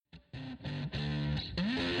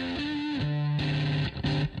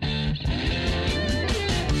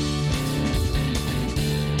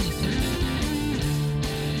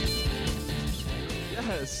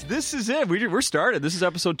This is it. We're started. This is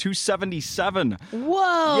episode 277.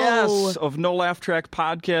 Whoa. Yes, of No Laugh Track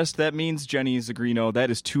Podcast. That means, Jenny Zagrino,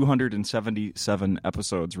 that is 277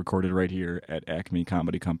 episodes recorded right here at Acme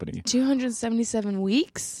Comedy Company. 277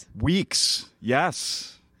 weeks? Weeks.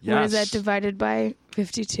 Yes. What is that divided by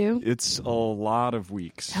 52? It's a lot of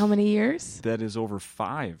weeks. How many years? That is over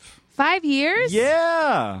 5. 5 years?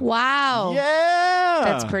 Yeah. Wow. Yeah.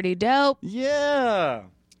 That's pretty dope. Yeah.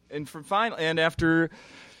 And after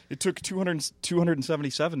it took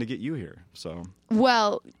 277 to get you here. So.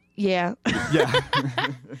 Well, yeah. Yeah.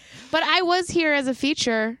 But I was here as a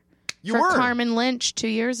feature You for were. Carmen Lynch 2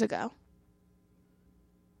 years ago.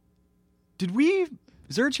 Did we?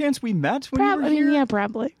 Is there a chance we met when you were here? Yeah,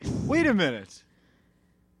 probably. Wait a minute.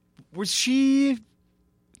 Was she?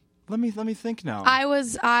 Let me think now. I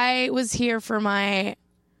was here for my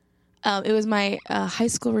it was my high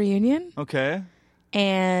school reunion, Okay.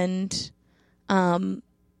 and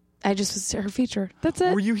I just was her feature. That's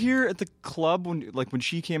it. Were you here at the club when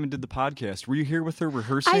she came and did the podcast? Were you here with her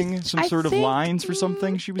rehearsing some sort of think, lines for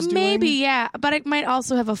something she was doing? Maybe, yeah. But I might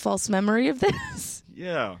also have a false memory of this.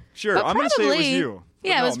 Yeah. Sure. But I'm going to say it was probably- you. But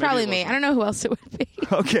Yeah, no, it was maybe probably me. wasn't. I don't know who else it would be.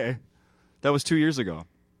 Okay. That was 2 years ago.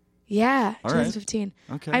 Yeah, All right. 2015.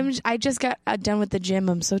 Okay. I just got done with the gym.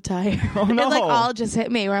 I'm so tired. Oh, no. It like all just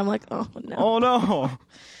hit me where I'm like, oh no. Oh no.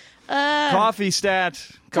 Coffee stat.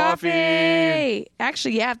 Coffee.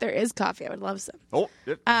 Actually, yeah, if there is coffee, I would love some. Oh.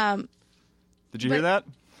 Yep. Did you hear that?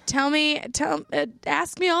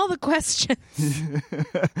 Ask me all the questions.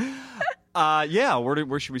 Yeah.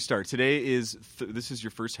 Where should we start? Today is this is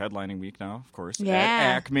your first headlining week now, of course. Yeah.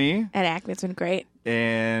 At Acme, At Acme, it's been great.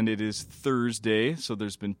 and it is Thursday, so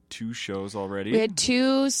there's been 2 shows already. We had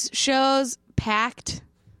 2 shows packed,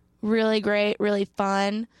 really great, really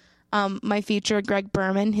fun. My feature, Greg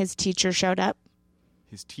Berman, his teacher showed up.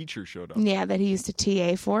 His teacher showed up. Yeah, that he used to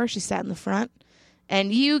TA for. She sat in the front.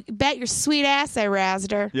 And you bet your sweet ass I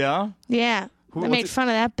razzed her. Yeah. Yeah. I what's made it- fun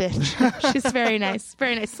of that bitch. She's very nice.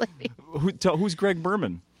 Very nice lady. Who's Greg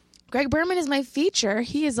Berman? Greg Berman is my feature.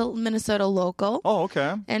 He is a Minnesota local. Oh,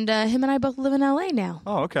 okay. And him and I both live in LA now.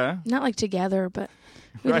 Oh, okay. Not like together, but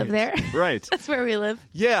we live there. Right. That's where we live.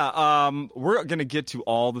 Yeah, we're going to get to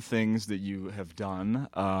all the things that you have done.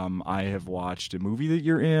 I have watched a movie that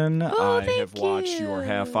you're in. Oh, I thank have watched you. your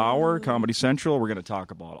half hour, Comedy Central. We're going to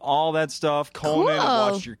talk about all that stuff. Conan, I've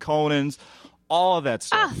Cool. watched your Conans, all of that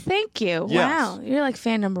stuff. Oh, thank you. Yes. Wow. You're like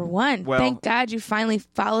fan number 1. Well- Thank God you finally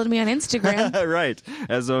followed me on Instagram. Right,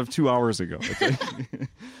 as of 2 hours ago. I think.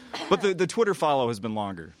 But the Twitter follow has been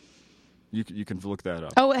longer. You can look that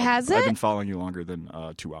up. Oh, has I've it? been following you longer than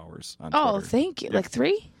 2 hours on Oh, Twitter. thank you. Yeah. Like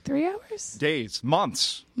 3 hours? Days,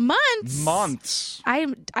 months. Months. I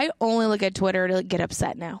only look at Twitter to get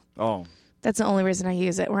upset now. Oh. That's the only reason I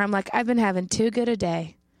use it. Where I'm like, I've been having too good a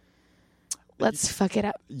day. Let's fuck it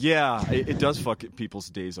up. Yeah, it does fuck people's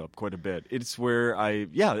days up quite a bit. It's where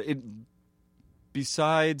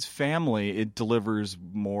besides family, it delivers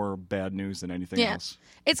more bad news than anything Yeah. else.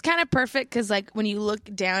 It's kind of perfect because, like, when you look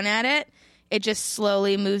down at it, it just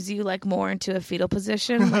slowly moves you like more into a fetal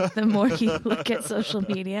position. Like the more you look at social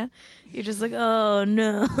media, you're just like, oh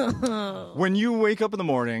no. When you wake up in the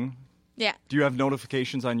morning, Yeah. do you have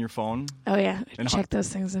notifications on your phone? Oh yeah. And Check those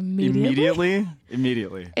things immediately.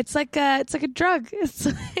 Immediately. It's like a drug. It's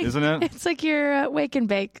like, Isn't it? It's like your wake and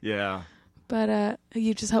bake, Yeah. but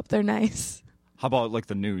you just hope they're nice. How about like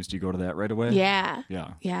the news? Do you go to that right away? Yeah. Yeah.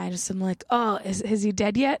 Yeah. I just am like, oh, is he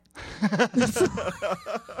dead yet?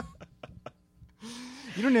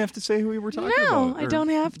 You don't have to say who we were talking about. No, I don't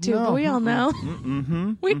have to. No. But we all know.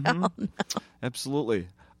 Mm-hmm. We all know. Absolutely.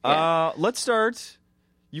 Yeah. Let's start.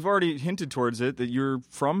 You've already hinted towards it that you're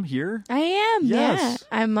from here. I am. Yes.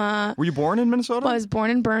 Yeah. I'm. Were you born in Minnesota? Well, I was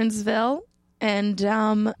born in Burnsville, and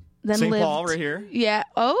then St. lived. Paul right here. Yeah.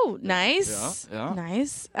 Oh, nice. Yeah, yeah.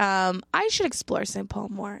 Nice. I should explore St. Paul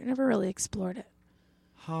more. I never really explored it.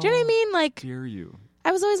 How Do you know what I mean? Like, dare you?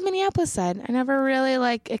 I was always Minneapolis side. I never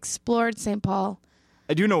really explored St. Paul.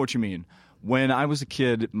 I do know what you mean. When I was a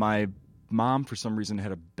kid, my mom, for some reason,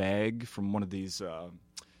 had a bag from one of these,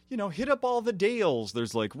 hit up all the Dales.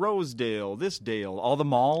 There's like Rosedale, this Dale, all the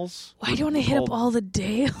malls. Why do you want to hit up all the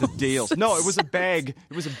Dales? The Dales. No, it was a bag.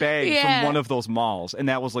 It was a bag Yeah. from one of those malls, and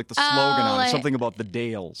that was like the slogan on it, like- something about the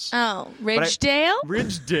Dales. Oh, Ridgedale?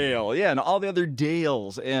 Ridgedale, yeah, and all the other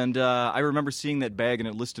Dales. And I remember seeing that bag, and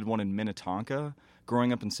it listed one in Minnetonka.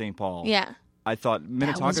 Growing up in St. Paul, Yeah. I thought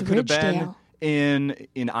Minnetonka was could have been Ridgedale.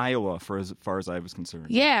 in Iowa for as far as I was concerned.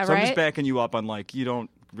 Yeah, so I'm just right? backing you up on like you don't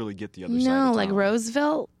really get the other side. No, of like town.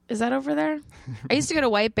 Roseville. Is that over there? I used to go to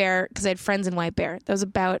White Bear because I had friends in White Bear. That was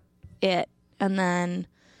about it. And then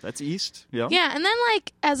That's east. Yeah. Yeah, and then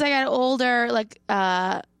like as I got older, like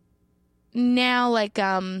now like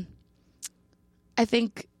I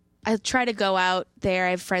think I try to go out there.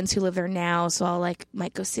 I have friends who live there now, so I'll like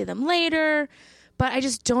might go see them later. But I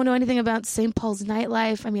just don't know anything about St. Paul's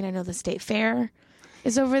nightlife. I mean, I know the State Fair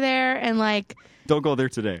is over there, and like, Don't go there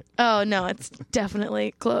today. oh no, it's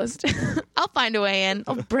definitely closed. I'll find a way in.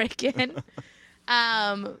 I'll break in.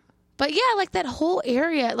 But yeah, like that whole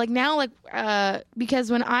area, like now, like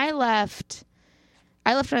because when I left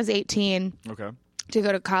when I was 18 Okay. to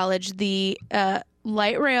go to college. The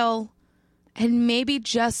light rail had maybe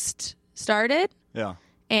just started, Yeah.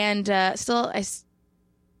 and I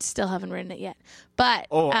still haven't ridden it yet. But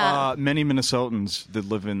Many Minnesotans that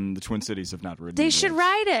live in the Twin Cities have not ridden they it should yet.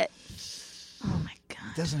 ride it. Oh my It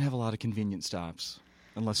god! doesn't have a lot of convenient stops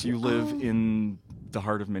unless you live in the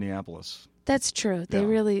heart of Minneapolis. That's true. They Yeah.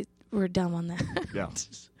 really were dumb on that. Yeah.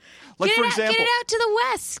 Like get for it example, get it out to the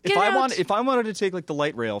west. Get if it I out. wanted to take like the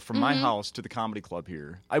light rail from Mm-hmm. my house to the comedy club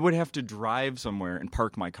here, I would have to drive somewhere and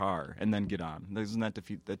park my car and then get on. Doesn't that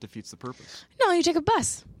defeats the purpose? No, you take a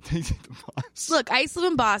bus. Take the bus. Look, I used to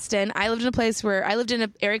live in Boston. I lived in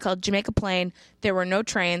an area called Jamaica Plain. There were no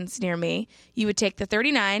trains near me. You would take the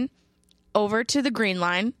 39 over to the Green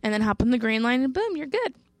Line and then hop on the Green Line and boom, you're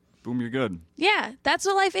good. Boom, you're good. Yeah, that's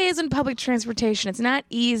what life is in public transportation. It's not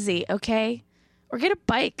easy, okay? Or get a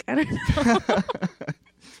bike. I don't know.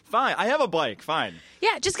 Fine, I have a bike. Fine.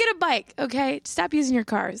 Yeah, just get a bike, okay? Stop using your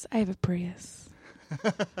cars. I have a Prius.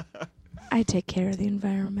 I take care of the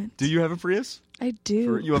environment. Do you have a Prius? I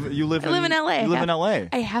do. You live I live in LA. You live in LA.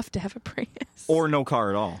 I have to have a Prius. Or no car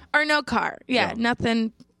at all. Or no car. Yeah, Yeah.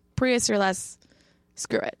 nothing. Prius or less.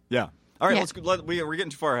 Screw it. Yeah. All right, Yeah. we're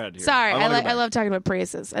getting too far ahead here. Sorry, wanna go back. I love talking about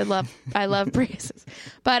Priuses. I love Priuses.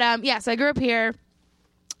 But yeah, so I grew up here.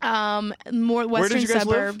 More Where western did you guys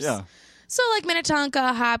suburbs. live? Yeah. So like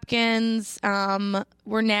Minnetonka, Hopkins.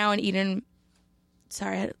 We're now in Eden.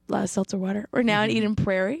 Sorry, I had a lot of seltzer water. We're now in Eden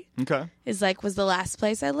Prairie. Okay. Was the last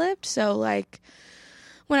place I lived. So like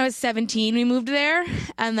when I was 17, we moved there,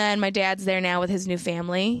 and then my dad's there now with his new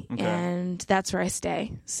family, Okay. and that's where I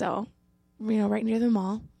stay. So right near the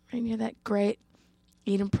mall, right near that great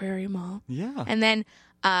Eden Prairie Mall. Yeah. And then,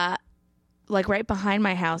 like right behind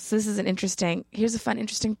my house, here's a fun,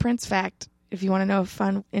 interesting Prince fact. If you want to know a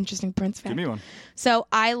fun, interesting Prince fact. Give me one. So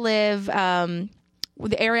I live, the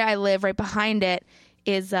area I live right behind it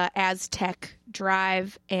is Aztec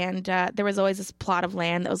Drive. And there was always this plot of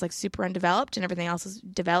land that was like super undeveloped and everything else was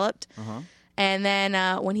developed. Uh-huh. And then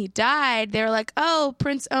when he died, they were like, oh,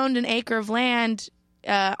 Prince owned an acre of land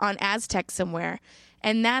on Aztec somewhere.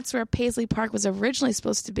 And that's where Paisley Park was originally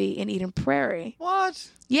supposed to be, in Eden Prairie. What?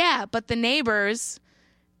 Yeah, but the neighbors,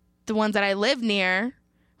 the ones that I live near,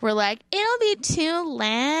 were like, it'll be too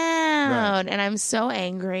loud. And I'm so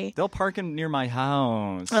angry. They'll park near my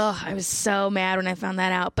house. Oh, I was so mad when I found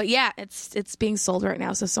that out. But yeah, it's being sold right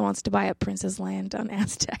now. So if someone wants to buy up Prince's land on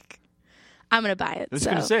Aztec, I'm going to buy it. I was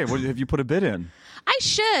going to say, what have you put a bid in? I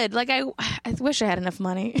should. Like, I wish I had enough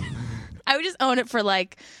money. I would just own it for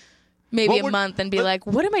like maybe a month and be like,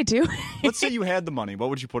 what am I doing? Let's say you had the money. What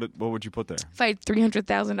would you put there? If I had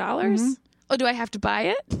 $300,000? Oh, do I have to buy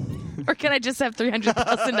it? Or can I just have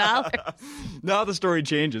 $300,000? Now the story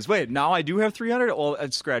changes. Wait, now I do have 300? Well,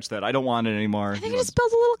 I'd scratch that. I don't want it anymore. I think I just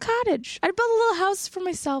build a little cottage. I'd build a little house for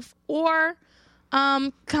myself, or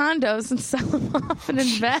condos and sell them off and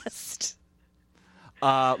invest.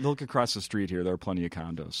 Look across the street here. There are plenty of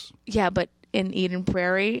condos. Yeah, but in Eden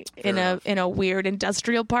Prairie, in a weird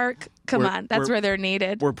industrial park. Come on, that's where they're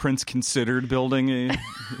needed. Where Prince considered building a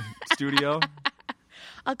studio.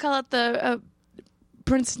 I'll call it the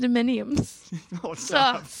Prince Dominiums. Oh,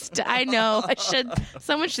 stop. I know.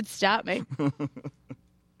 Someone should stop me.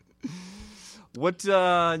 What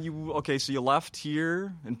so you left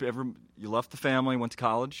here and you left the family, went to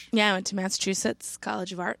college? Yeah, I went to Massachusetts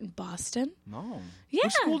College of Art in Boston. No. Yeah.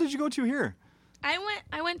 What school did you go to here? I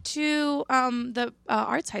went to the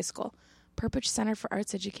Arts High School, Purpose Center for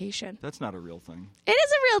Arts Education. That's not a real thing. It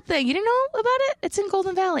is a real thing. You didn't know about it? It's in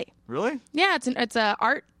Golden Valley. Really? Yeah, it's a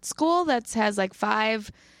art school that has like 5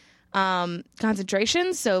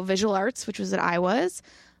 concentrations. So visual arts, which was what I was,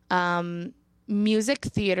 music,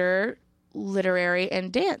 theater, literary,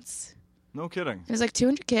 and dance. No kidding. It was like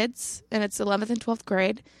 200 kids, and it's 11th and 12th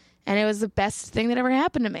grade, and it was the best thing that ever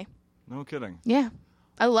happened to me. No kidding. Yeah,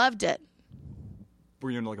 I loved it. Were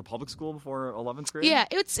you in like a public school before 11th grade? Yeah,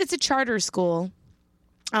 it's a charter school,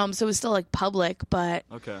 so it was still like public, but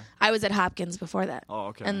Okay. I was at Hopkins before that. Oh,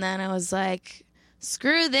 okay. And then I was like,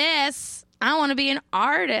 screw this. I want to be an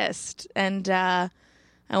artist. And I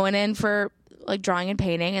went in for like drawing and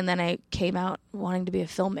painting, and then I came out wanting to be a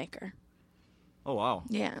filmmaker. Oh, wow.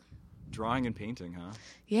 Yeah. Drawing and painting, huh?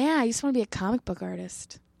 Yeah, I used to want to be a comic book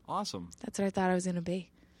artist. Awesome. That's what I thought I was going to be.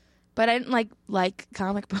 But I didn't like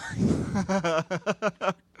comic books.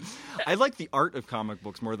 I like the art of comic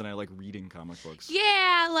books more than I like reading comic books.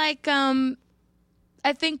 Yeah, like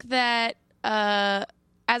I think that as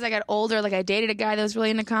I got older, like I dated a guy that was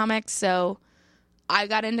really into comics, so I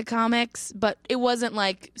got into comics, but it wasn't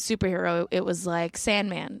like superhero. It was like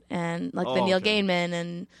Sandman and like the Neil Gaiman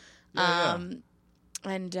and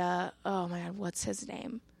and oh my God, what's his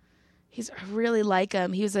name? I really like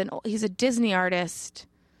him. He's a Disney artist.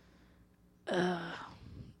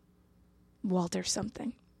 Walter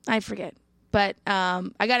something. I forget. But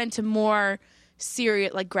I got into more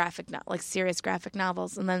serious serious graphic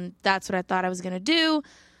novels, and then that's what I thought I was going to do.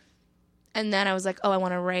 And then I was like, oh, I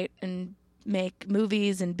want to write and make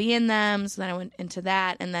movies and be in them. So then I went into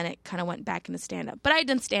that, and then it kind of went back into stand-up. But I had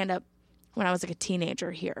done stand-up when I was like a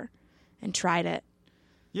teenager here and tried it.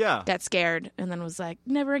 Yeah. Got scared, and then was like,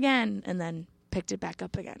 never again, and then picked it back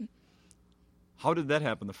up again. How did that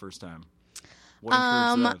happen the first time? What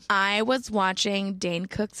encouraged that? I was watching Dane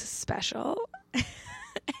Cook's special.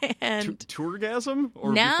 And Tourgasm?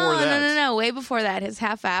 Or no, before that? No, way before that, his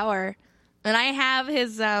half hour. And I have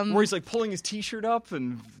his where he's like pulling his t-shirt up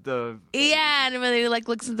and the yeah, and when he like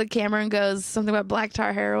looks at the camera and goes something about black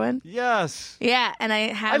tar heroin. Yes. Yeah, and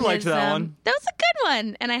I have liked that one. That was a good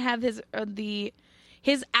one. And I have his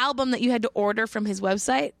album that you had to order from his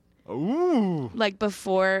website. Ooh. Like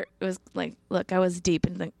before it was like, look, I was deep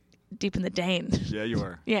in the Dane. Yeah, you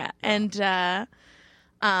were. Yeah, and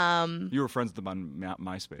you were friends with him on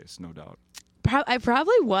MySpace, no doubt. I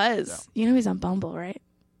probably was. Yeah. You know he's on Bumble, right?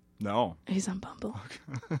 No. He's on Bumble.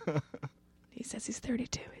 He says he's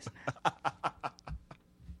 32. He's not.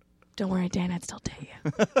 Don't worry, Dan. I'd still date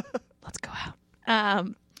you. Let's go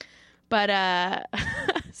out.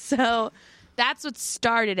 So that's what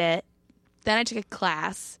started it. Then I took a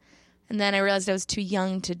class, and then I realized I was too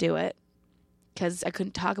young to do it because I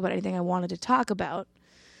couldn't talk about anything I wanted to talk about.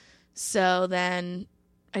 So then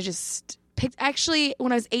I just picked. Actually,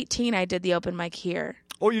 when I was 18, I did the open mic here.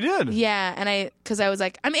 Oh, you did? Yeah, and because I was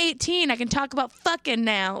like, I'm 18, I can talk about fucking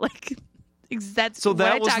now. Like, that's so what I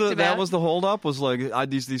that was talked about. That was the holdup. Was like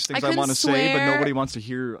these things I want to say, but nobody wants to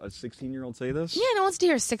hear a 16-year-old say this. Yeah, no one wants to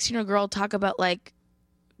hear a 16-year-old girl talk about like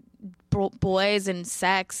boys and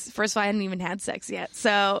sex. First of all, I hadn't even had sex yet,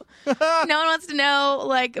 so no one wants to know.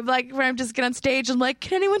 Like when I'm just get on stage and like,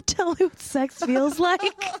 can anyone tell me what sex feels like?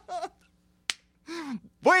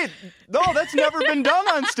 Wait, no, that's never been done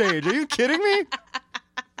on stage. Are you kidding me?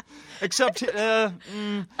 Except, oh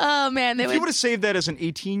man, if you would have saved that as an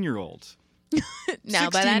 18-year-old. No, 16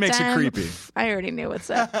 by that makes time, it creepy. I already knew what's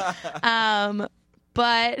up.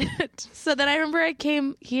 But so then I remember I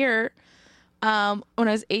came here when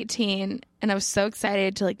I was 18, and I was so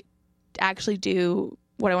excited to like actually do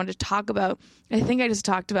what I wanted to talk about. I think I just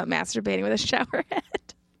talked about masturbating with a shower head.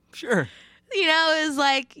 Sure. You know, it was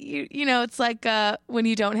like you know, it's like when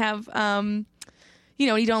you don't have when you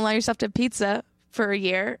don't allow yourself to have pizza for a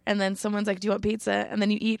year, and then someone's like, do you want pizza? And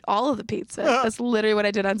then you eat all of the pizza. That's literally what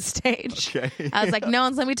I did on stage. Okay. I was like, no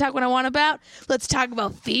one's let me talk what I want about. Let's talk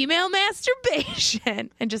about female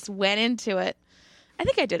masturbation. And just went into it. I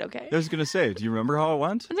think I did okay. I was going to say, do you remember how it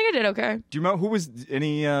went? I think I did okay. Do you remember who was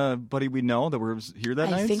anybody we know that was here that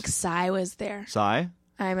night? I think Psy was there. Psy?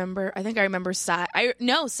 I think I remember Psy.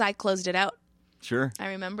 Psy closed it out. Sure. I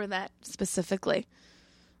remember that specifically.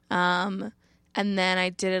 And then I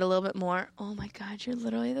did it a little bit more. Oh, my God, you're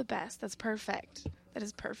literally the best. That's perfect. That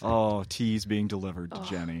is perfect. Oh, tea's being delivered to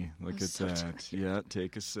Jenny. Look at so that. tired. Yeah,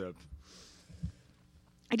 take a sip.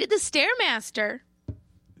 I did the Stairmaster,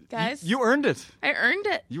 guys. You earned it. I earned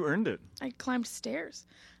it. You earned it. I climbed stairs.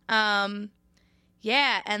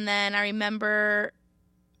 Yeah, and then I remember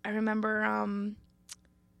I don't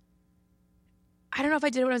know if I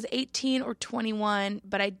did it when I was 18 or 21,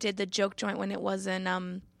 but I did the joke joint when it was in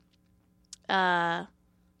the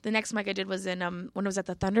next mic I did was in when it was at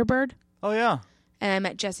the Thunderbird. Oh yeah. And I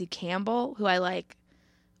met Jesse Campbell, who I like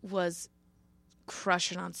was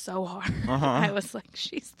crushing on so hard. Uh-huh. I was like,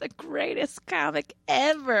 she's the greatest comic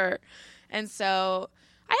ever. And so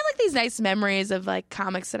I have like these nice memories of like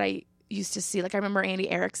comics that I used to see. Like I remember Andy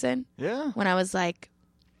Erickson. Yeah. When I was like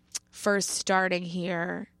first starting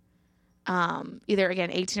here. Either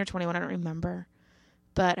again 18 or 21, I don't remember.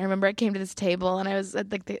 But I remember I came to this table and I was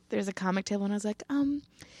like, there's a comic table, and I was like,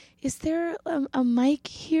 is there a mic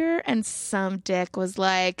here? And some dick was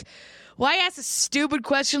like, why ask a stupid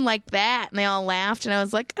question like that? And they all laughed, and I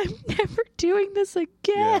was like, I'm never doing this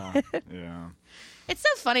again. Yeah. It's so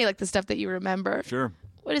funny, like the stuff that you remember. Sure.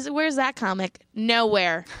 What is it? Where's that comic?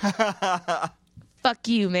 Nowhere. Fuck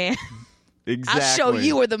you, man. Exactly. I'll show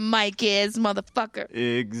you where the mic is, motherfucker.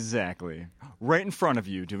 Exactly. Right in front of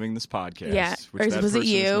you doing this podcast. Yeah. Which Or that was it person is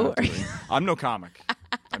you? not doing. I'm no comic.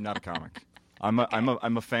 I'm not a comic. I'm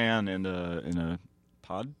a fan and a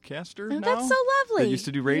podcaster now. That's so lovely. That used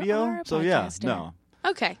to do You radio. are a So yeah, podcaster. no.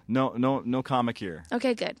 Okay. No comic here.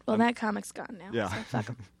 Okay, good. Well, that comic's gone now. Yeah. So fuck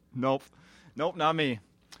 'em. Nope, not me.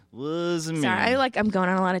 Wasn't me. Sorry, I'm going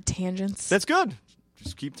on a lot of tangents. That's good.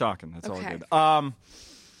 Just keep talking. That's Okay. all good.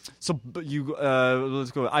 So but you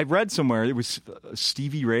let's go. I read somewhere it was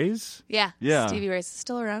Stevie Ray's. Yeah. Yeah. Stevie Ray's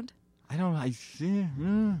still around. I don't. I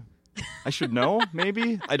should know.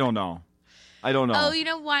 Maybe I don't know. Oh, you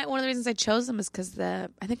know why? One of the reasons I chose them is because I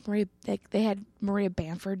think they had Maria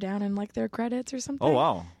Bamford down in like their credits or something. Oh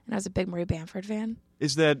wow. And I was a big Maria Bamford fan.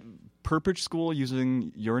 Is that Perpich School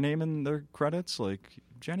using your name in their credits? Like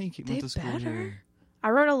Jenny They went to school better. here. I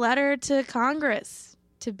wrote a letter to Congress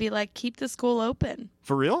to be like, keep the school open.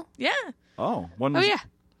 For real? Yeah. Oh, when Oh was yeah.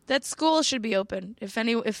 That school should be open. If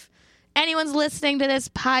anyone's listening to this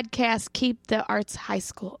podcast, keep the Arts High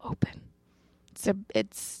School open.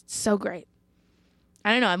 It's so great.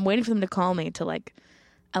 I don't know. I'm waiting for them to call me to like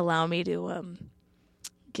allow me to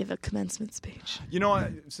give a commencement speech. You know,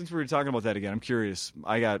 since we were talking about that again, I'm curious.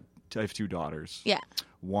 I have two daughters. Yeah.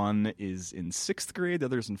 One is in 6th grade, the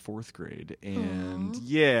other's in 4th grade. And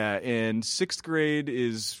and 6th grade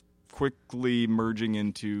is quickly merging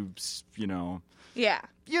into, Yeah.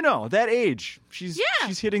 that age. She's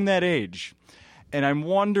hitting that age. And I'm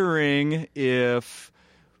wondering if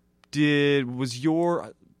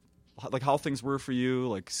how things were for you,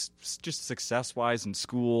 like just success-wise in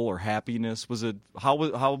school or happiness. Was it what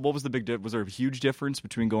was the big was there a huge difference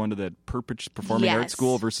between going to that Perpich Performing Arts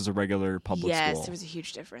School versus a regular public school? Yes, there was a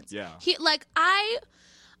huge difference. Yeah.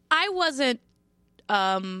 I wasn't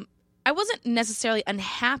necessarily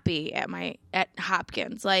unhappy at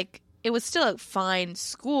Hopkins. Like it was still a fine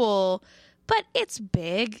school, but it's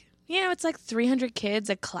big. It's like 300 kids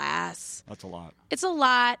a class. That's a lot. It's a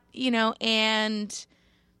lot, and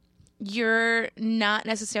you're not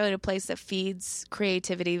necessarily in a place that feeds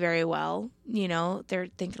creativity very well. They're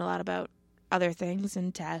thinking a lot about other things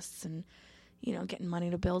and tests and, getting money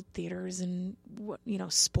to build theaters and,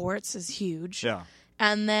 sports is huge. Yeah.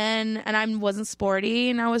 And I wasn't sporty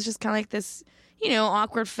and I was just kind of like this,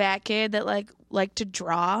 awkward fat kid that liked to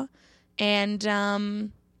draw. And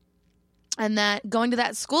that going to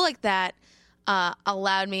that school like that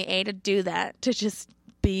allowed me, to do that, to just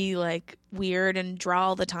be like weird and draw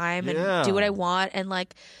all the time and do what I want. And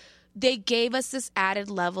like they gave us this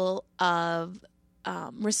added level of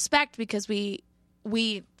respect because we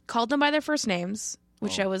called them by their first names,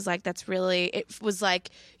 which I was like, that's really, it was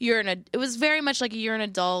like it was very much like you're an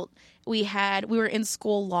adult. We were in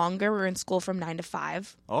school longer. We were in school from 9 to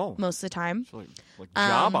 5 most of the time. So like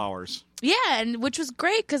job hours. Yeah, and which was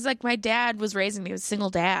great because like my dad was raising me. He was a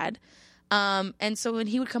single dad. And so when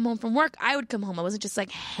he would come home from work, I would come home. I wasn't just like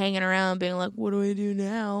hanging around being like, what do I do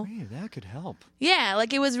now? Hey, that could help. Yeah,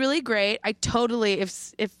 like it was really great. I totally,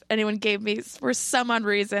 if anyone gave me, for some odd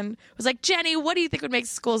reason, was like, Jenny, what do you think would make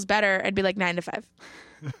schools better? I'd be like 9 to 5.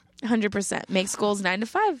 100%. Make schools 9 to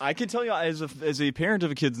 5. I can tell you as a parent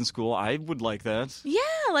of kids in school, I would like that. Yeah,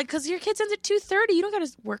 like because your kids ends at 2:30. You don't got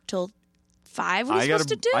to work till 5. What are you supposed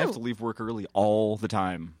to do? I have to leave work early all the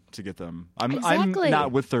time to get them. Exactly. I'm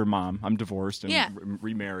not with their mom. I'm divorced and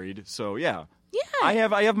remarried. So yeah. I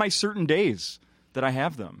have my certain days that I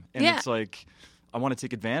have them, and it's like I want to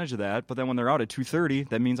take advantage of that. But then when they're out at 2:30,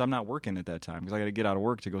 that means I'm not working at that time because I got to get out of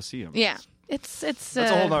work to go see them. Yeah. It's that's a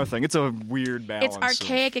whole other thing. It's a weird balance. It's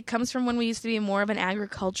archaic. It comes from when we used to be more of an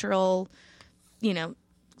agricultural,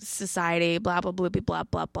 society. Blah blah blah blah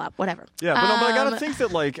blah blah. Whatever. Yeah, but I gotta think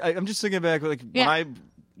that I'm just thinking back when I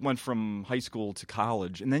went from high school to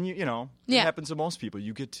college, and then it happens to most people.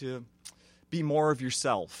 You get to be more of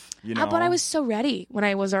yourself. But I was so ready when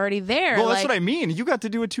I was already there. Well, that's what I mean. You got to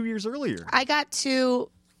do it 2 years earlier. I got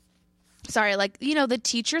to. Sorry, the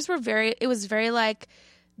teachers were very. It was very like.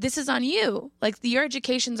 This is on you. Like your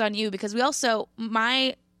education's on you because we also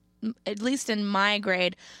at least in my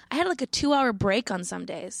grade, I had like a 2-hour break on some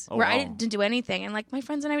days where I didn't do anything. And like my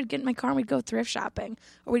friends and I would get in my car and we'd go thrift shopping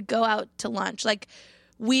or we'd go out to lunch. Like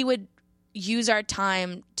we would use our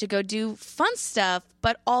time to go do fun stuff,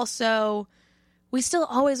 but also we still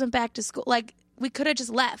always went back to school. Like we could have just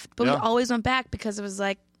left, but we always went back because it was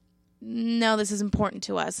like, no, this is important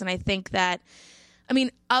to us. And I think that,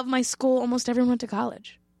 of my school, almost everyone went to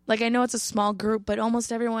college. Like, I know it's a small group, but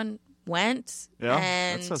almost everyone went. Yeah,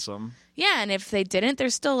 and that says something. Yeah, and if they didn't, they're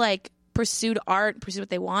still, like, pursued art, pursued what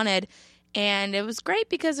they wanted. And it was great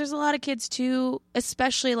because there's a lot of kids too,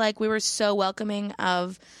 especially like we were so welcoming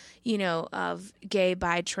of, of gay,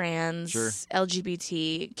 bi, trans, Sure.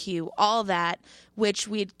 LGBTQ, all that, which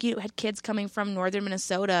we had kids coming from northern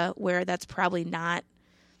Minnesota where that's probably not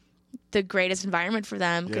the greatest environment for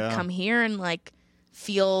them, could come here and like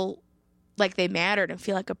feel like they mattered and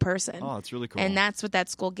feel like a person. Oh, that's really cool. And that's what that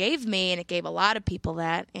school gave me, and it gave a lot of people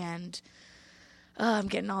that. And I'm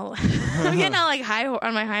getting all like high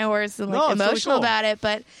on my high horse and like emotional really cool. about it.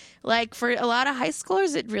 But like for a lot of high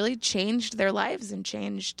schoolers, it really changed their lives and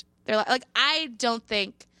changed their life. Like I don't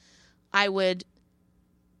think I would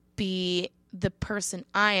be the person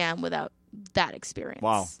I am without that experience.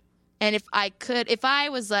 Wow. And if I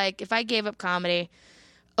gave up comedy,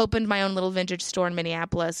 opened my own little vintage store in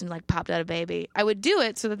Minneapolis and like popped out a baby, I would do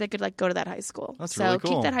it so that they could like go to that high school. That's so really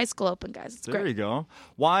cool. keep that high school open, guys. It's There great. you go.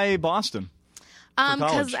 Why Boston?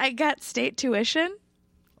 Because I got state tuition.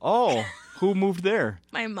 Oh, who moved there?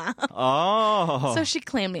 My mom. Oh. So she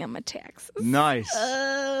claimed me on my taxes. Nice.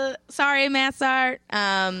 Sorry, MassArt.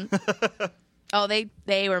 Oh,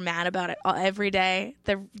 they were mad about it every day.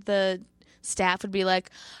 The staff would be like,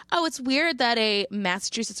 "Oh, it's weird that a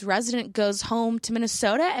Massachusetts resident goes home to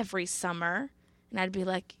Minnesota every summer," and I'd be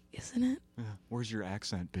like, "Isn't it?" Yeah. Where's your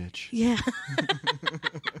accent, bitch? Yeah.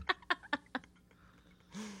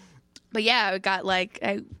 But yeah,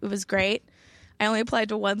 it was great. I only applied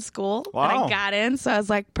to one school, and Wow. I got in, so I was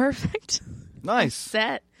like, perfect. Nice.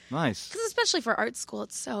 Set. Nice. Because especially for art school,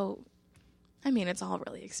 it's so, it's all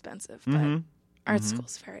really expensive, but art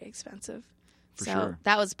school's very expensive. For so sure.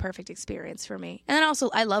 that was a perfect experience for me. And then also,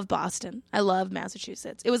 I love Boston. I love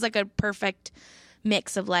Massachusetts. It was like a perfect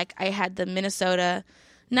mix of like, I had the Minnesota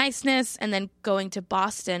niceness and then going to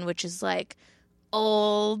Boston, which is like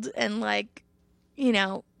old and like,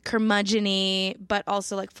 curmudgeon-y, but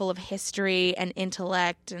also like full of history and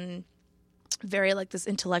intellect and very like this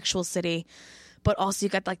intellectual city. But also you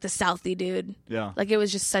got like the Southie dude. Yeah. Like it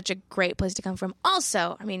was just such a great place to come from.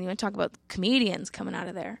 Also, you want to talk about comedians coming out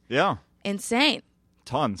of there. Yeah. Insane.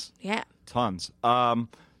 Tons. Yeah. Tons.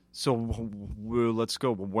 Let's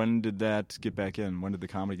go. When did that get back in? When did the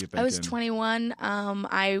comedy get back in? I was 21.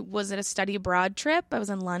 I was at a study abroad trip. I was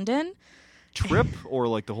in London. Trip or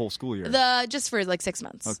like the whole school year? Just for like 6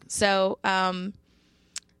 months. Okay. So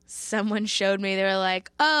someone showed me, they were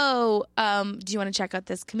like, "Oh, do you want to check out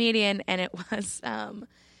this comedian?" And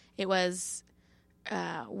it was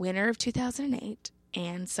winter of 2008,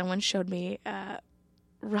 and someone showed me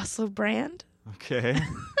Russell Brand. Okay.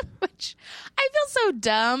 Which I feel so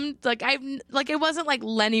dumb. It wasn't like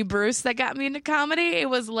Lenny Bruce that got me into comedy. It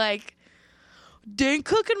was like Dane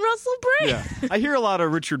Cook and Russell Brand. Yeah. I hear a lot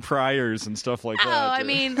of Richard Pryors and stuff like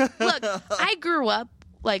that. Look, I grew up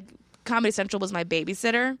like Comedy Central was my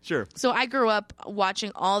babysitter. Sure. So I grew up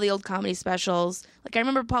watching all the old comedy specials. Like I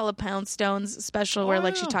remember Paula Poundstone's special where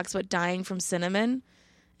like she talks about dying from cinnamon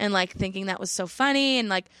and like thinking that was so funny, and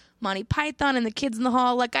like Monty Python and the Kids in the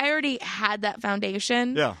Hall. Like I already had that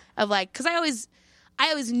foundation of like, because I always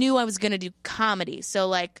knew I was going to do comedy. So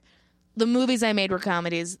like the movies I made were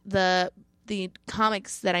comedies. The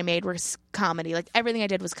comics that I made were comedy. Like everything I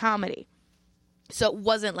did was comedy. So it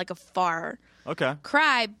wasn't like a far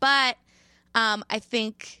cry. But I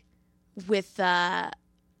think with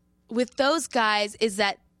those guys is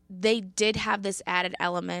that they did have this added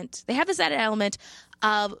element. They have this added element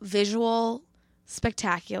of visual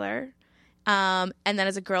spectacular. And then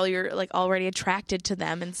as a girl, you're like already attracted to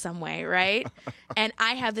them in some way, right? And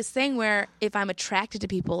I have this thing where if I'm attracted to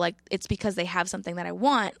people, like it's because they have something that I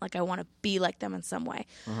want. Like I want to be like them in some way.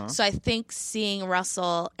 So I think seeing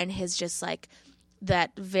Russell and his just like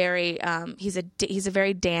that very he's a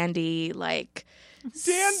very dandy like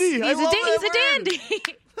dandy. He's a dandy.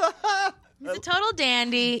 He's a total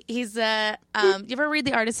dandy. He's a you ever read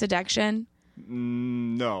The Art of Seduction?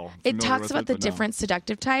 No. It talks about the different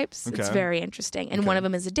seductive types. Okay. It's very interesting. And one of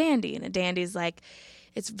them is a dandy. And a dandy's like,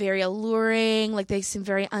 it's very alluring. Like they seem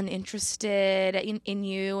very uninterested in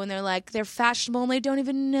you. And they're like, they're fashionable and they don't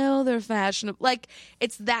even know they're fashionable. Like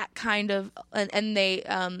it's that kind of, and they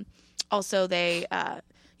also they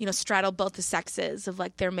straddle both the sexes of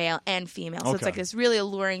like they're male and female. So it's like this really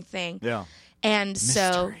alluring thing. Yeah. And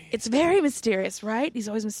so it's very mysterious, right? He's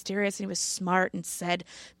always mysterious, and he was smart and said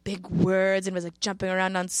big words and was like jumping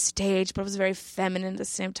around on stage, but it was very feminine at the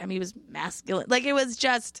same time. He was masculine. Like it was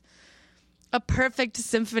just a perfect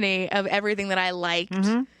symphony of everything that I liked.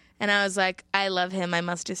 And I was like, I love him. I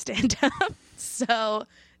must do stand up. So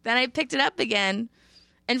then I picked it up again.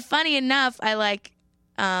 And funny enough, I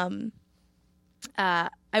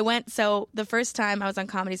went, so the first time I was on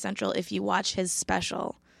Comedy Central, if you watch his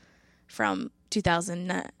special from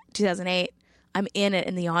 2008. I'm in it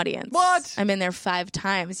in the audience. What? I'm in there 5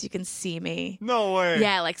 times. You can see me. No way.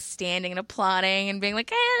 Yeah, like standing and applauding and being like,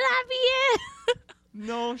 I love you.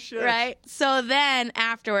 No shit. Right? So then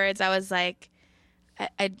afterwards, I was like,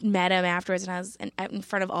 I met him afterwards, and I was in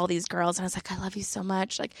front of all these girls, and I was like, I love you so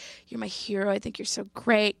much. Like, you're my hero. I think you're so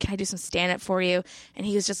great. Can I do some stand-up for you? And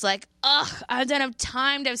he was just like, ugh, I don't have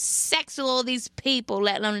time to have sex with all these people,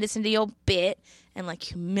 let alone listen to your bit. And, like,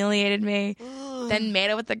 humiliated me. Then made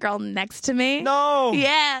it with the girl next to me. No.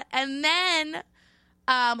 Yeah. And then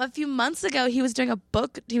a few months ago, he was doing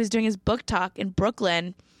his book talk in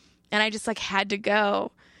Brooklyn, and I just, like, had to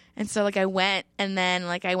go. And so, like, I went, and then,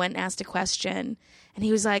 like, I went and asked a question, and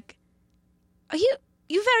he was like, are you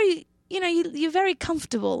very, you're very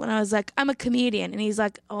comfortable. And I was like, I'm a comedian. And he's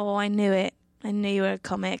like, oh, I knew it. I knew you were a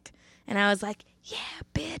comic. And I was like, yeah,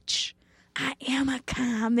 bitch, I am a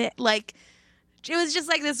comic. Like, it was just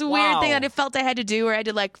like this weird thing that I felt I had to do, where I had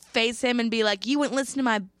to, like, face him and be like, you wouldn't listen to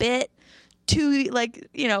my bit 8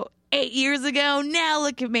 years ago. Now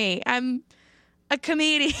look at me. I'm a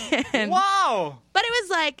comedian. Wow. But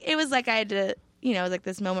it was like I had to, it was like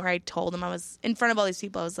this moment where I told him, I was in front of all these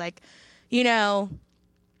people. I was like, you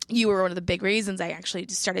were one of the big reasons I actually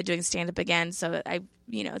just started doing stand-up again. So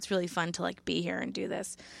it's really fun to, like, be here and do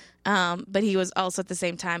this. But he was also at the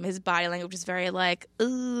same time, his body language was very like,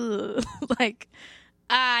 ooh, like,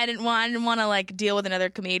 I didn't want to, like, deal with another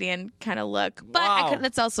comedian kind of look. But Wow.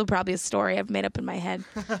 that's also probably a story I've made up in my head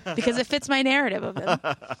because it fits my narrative of him.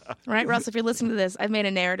 Right, Russ? If you're listening to this, I've made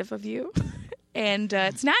a narrative of you. And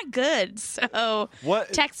it's not good. So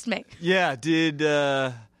text me. Yeah.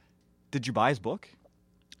 Did you buy his book?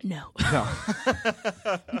 No. No.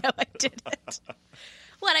 No, I didn't.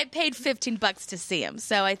 Well, I paid $15 to see him,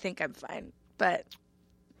 so I think I'm fine. But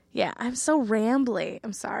yeah, I'm so rambly.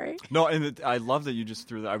 I'm sorry. No, and I love that you just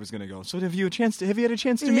threw that. I was going to go, so have you had a chance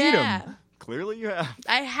to meet him? Clearly you have.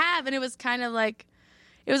 I have, and it was kind of like,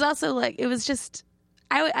 it was also like, it was just,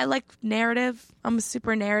 I like narrative. I'm a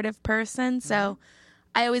super narrative person, so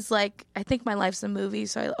I always I think my life's a movie,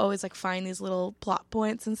 so I always, like, find these little plot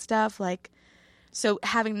points and stuff, like, so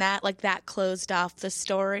having that, like, that closed off the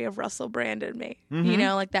story of Russell Brand and me.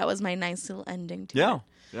 Like, that was my nice little ending to it.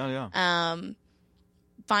 Yeah.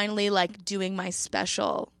 Finally, like, doing my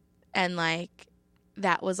special, and, like,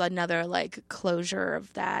 that was another, like, closure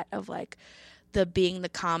of that, of, like, being the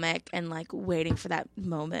comic and, like, waiting for that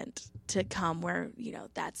moment to come where,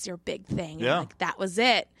 that's your big thing. Yeah. And, like, that was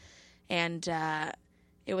it. And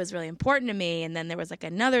it was really important to me. And then there was, like,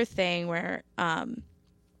 another thing where I,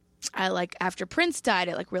 like, after Prince died,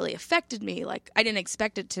 it, like, really affected me. Like, I didn't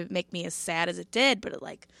expect it to make me as sad as it did, but it,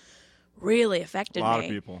 like, really affected me. A lot of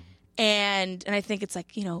people. And I think it's,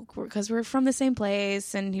 like, because we're from the same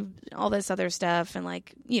place and all this other stuff. And,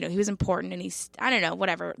 like, he was important, and I don't know,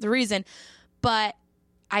 whatever the reason. But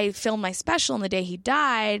I filmed my special on the day he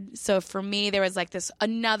died. So for me, there was, like,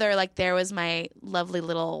 there was my lovely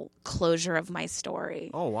little closure of my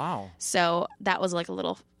story. Oh, wow. So that was, like, a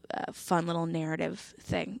little fun little narrative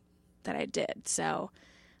thing that I did. So,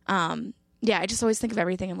 yeah, I just always think of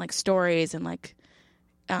everything in, like, stories, and, like,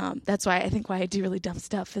 that's why I do really dumb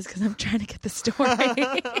stuff, is because I'm trying to get the story.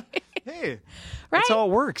 Hey, right? That's how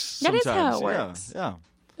it works. That is sometimes. how it works. Yeah.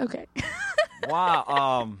 Okay.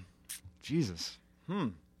 Wow. Jesus.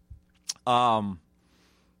 The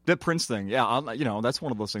Prince thing. Yeah. That's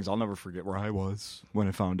one of those things I'll never forget, where I was when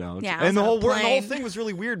I found out. Yeah. And the whole thing was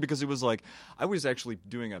really weird, because it was like, I was actually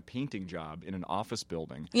doing a painting job in an office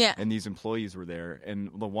building. Yeah. And these employees were there, and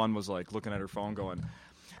the one was, like, looking at her phone going,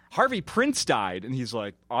 Harvey Prince died. And he's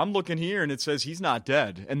like, I'm looking here, and it says he's not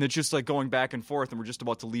dead. And it's just, like, going back and forth, and we're just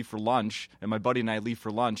about to leave for lunch. And my buddy and I leave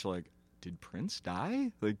for lunch, like, did Prince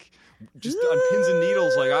die? Like, just on pins and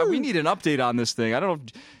needles, like, we need an update on this thing. I don't know.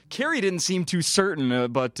 Carrie didn't seem too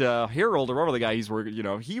certain, but Harold, or whatever the guy he's working,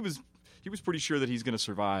 he was pretty sure that he's going to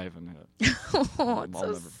survive. And oh, it's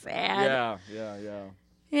so sad. Yeah.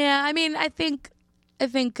 Yeah, I mean, I think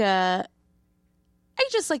I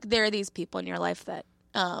just, like, there are these people in your life that,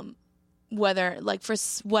 whether, like, for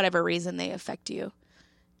whatever reason, they affect you.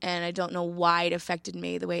 And I don't know why it affected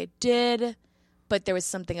me the way it did, but there was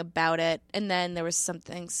something about it. And then there was some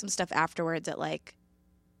stuff afterwards that, like,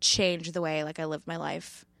 changed the way, like, I lived my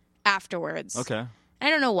life afterwards. Okay. I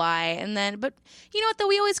don't know why. But you know what, though?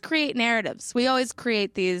 We always create narratives. We always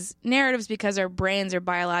create these narratives because our brains are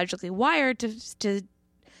biologically wired to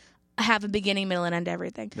have a beginning, middle, and end to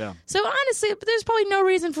everything. Yeah. So honestly, there's probably no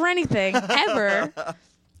reason for anything ever.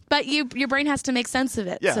 But your brain has to make sense of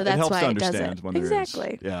it. Yeah, so that's it helps why to it does understand it. when there is.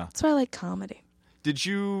 Exactly. Yeah. That's why I like comedy. Did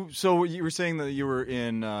you? So you were saying that you were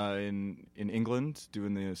in England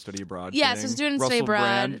doing the study abroad. Yes, thing. I was doing Russell study abroad.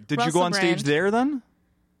 Brand. Did you Russell go on stage Brand. there then?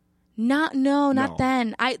 Not No.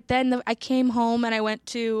 then. I came home and I went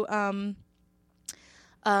to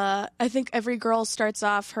I think every girl starts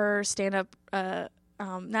off her stand up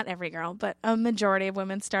not every girl, but a majority of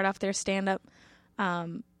women start off their stand up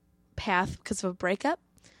path because of a breakup.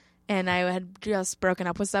 And I had just broken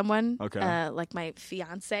up with someone, Okay. like my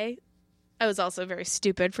fiance. I was also very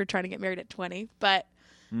stupid for trying to get married at 20, but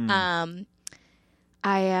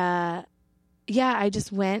I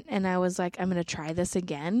just went and I was like, I'm going to try this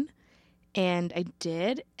again. And I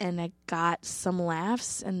did, and I got some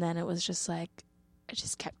laughs, and then it was just like, I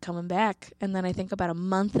just kept coming back. And then I think about a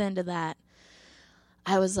month into that,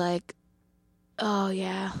 I was like, oh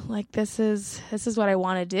yeah, like this is what I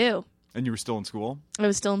want to do. And you were still in school? I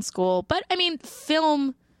was still in school, but I mean,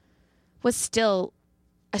 film was still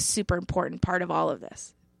a super important part of all of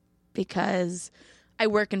this because I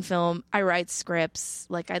work in film, I write scripts,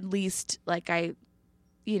 like at least like I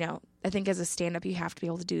think as a stand-up you have to be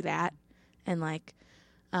able to do that. And like,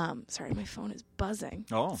 sorry, my phone is buzzing.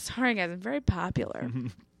 Oh. Sorry guys, I'm very popular.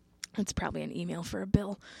 It's probably an email for a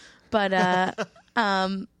bill. But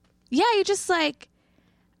you just like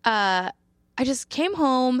I just came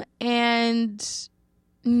home and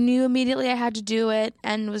knew immediately I had to do it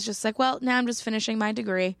and was just like, well, now I'm just finishing my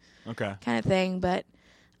degree. Okay. Kind of thing. But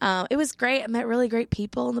it was great. I met really great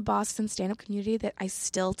people in the Boston stand-up community that I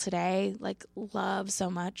still today like love so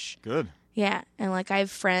much. Good. Yeah. And like I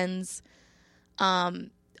have friends all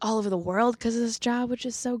over the world because of this job, which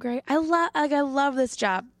is so great. I love this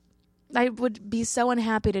job. I would be so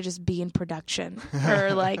unhappy to just be in production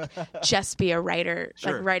or like just be a writer,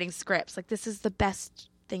 Sure. like writing scripts. Like this is the best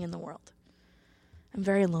thing in the world. I'm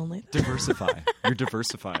very lonely. Diversify. You're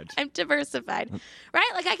diversified. I'm diversified,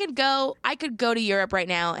 right? Like I could go to Europe right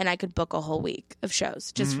now and I could book a whole week of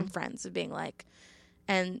shows just from friends of being like,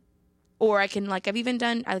 or I can like,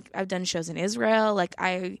 I've done shows in Israel. Like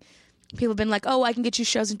people have been like, oh, I can get you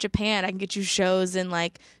shows in Japan. I can get you shows in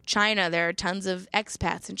like China. There are tons of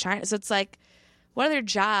expats in China. So it's like, what other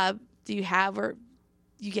job do you have where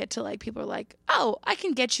you get to like, people are like, oh, I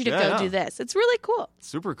can get you to go do this. It's really cool.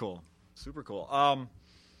 Super cool. Super cool.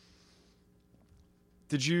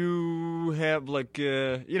 Did you have like,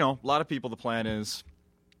 a lot of people, the plan.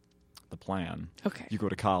 Okay. You go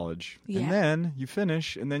to college Yeah. and then you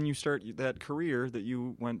finish and then you start that career that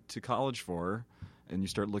you went to college for. And you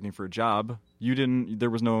start looking for a job, there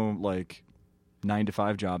was no like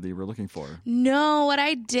 9-to-5 job that you were looking for. No, what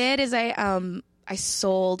I did is I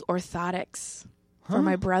sold orthotics for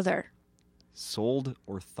my brother. Sold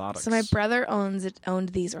orthotics. So my brother owned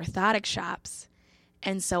these orthotic shops.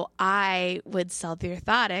 And so I would sell the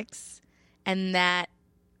orthotics, and that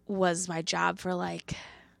was my job for like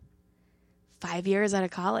 5 years out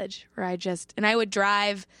of college, where I would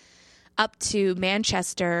drive up to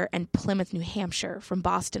Manchester and Plymouth, New Hampshire from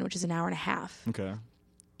Boston, which is an hour and a half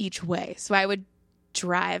each way. So I would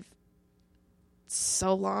drive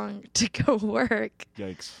so long to go work.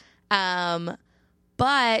 Yikes.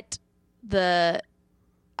 But the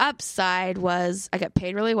upside was I got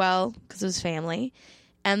paid really well because it was family.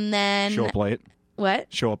 And then... Show up late.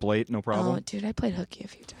 What? Show up late, no problem. Oh, dude, I played hooky a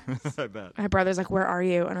few times. I bet. My brother's like, where are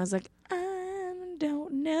you? And I was like,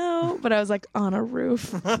 don't know. But I was like on a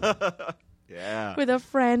roof Yeah. with a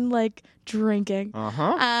friend, like drinking.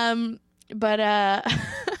 Uh-huh.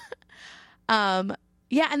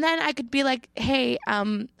 Yeah, and then I could be like, hey,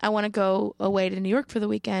 I want to go away to New York for the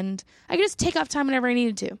weekend. I could just take off time whenever I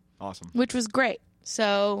needed to. Awesome. Which was great.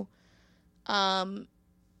 So, I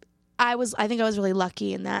think I was really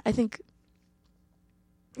lucky in that. I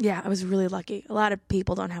was really lucky. A lot of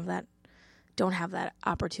people don't have that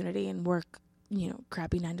opportunity and work,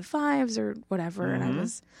 crappy 9-to-5s or whatever. Mm-hmm.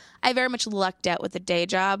 And I very much lucked out with the day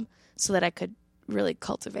job so that I could really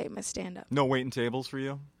cultivate my stand-up. No waiting tables for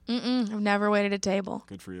you? I've never waited a table.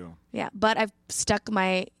 Good for you. Yeah, but I've stuck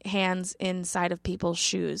my hands inside of people's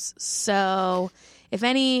shoes. So if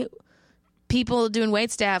any people doing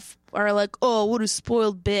waitstaff are like, oh, what a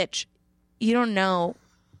spoiled bitch, you don't know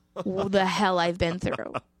the hell I've been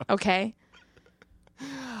through, okay?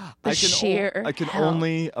 I can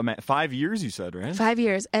only imagine. 5 years, you said, right? 5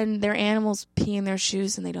 years, and their animals pee in their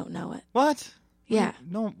shoes and they don't know it. What? Yeah.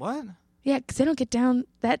 No, what? Yeah, because they don't get down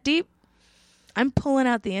that deep. I'm pulling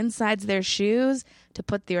out the insides of their shoes to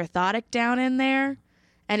put the orthotic down in there.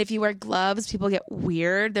 And if you wear gloves, people get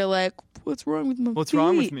weird. They're like, what's wrong with my What's feet?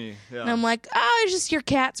 wrong with me? Yeah. And I'm like, oh, it's just your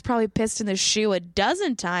cat's probably pissed in the shoe a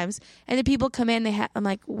dozen times. And then people come in, I'm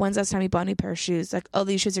like, when's the last time you bought a new pair of shoes? Like, oh,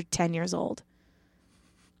 these shoes are 10 years old.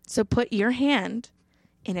 So put your hand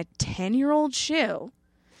in a 10-year-old shoe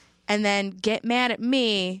and then get mad at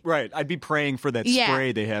me. Right. I'd be praying for that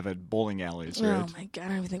spray they have at bowling alleys, right? Oh, my God. I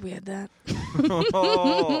don't even think we had that.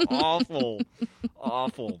 Oh, awful.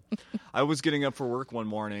 Awful. I was getting up for work one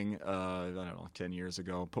morning, I don't know, 10 years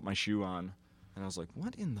ago, put my shoe on, and I was like,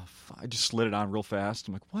 what in the I just slid it on real fast.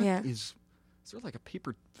 I'm like, what is there like a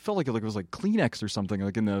paper, it felt like it was like Kleenex or something,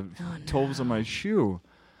 like in the toes of my shoe.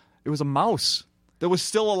 It was a mouse that was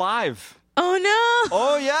still alive. Oh, no.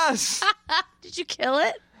 Oh, yes. Did you kill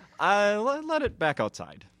it? I let it back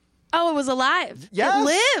outside. Oh, it was alive. Yes. It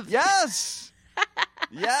lived. Yes.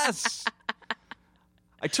 Yes.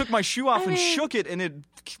 I took my shoe off and shook it, and it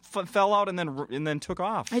fell out and then took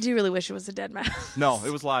off. I do really wish it was a dead mouse. No,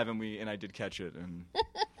 it was live, and I did catch it, and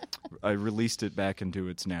I released it back into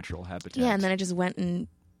its natural habitat. Yeah, and then I just went and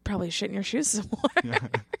probably shit in your shoes some more.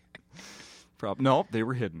 No, they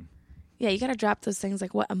were hidden. Yeah, you got to drop those things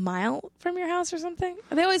like, a mile from your house or something?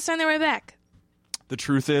 They always find their way back. The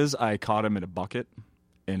truth is, I caught him in a bucket,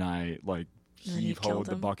 and I then you killed heave-hoed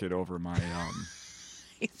the him. bucket over my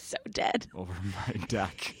He's so dead. over my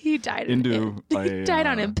deck. He died He died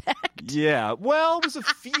on impact. Yeah, well, it was a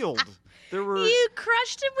field. There were. You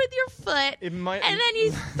crushed him with your foot, It might. and then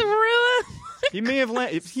you threw him. He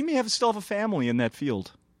may have still have a family in that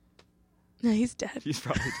field. No, he's dead. He's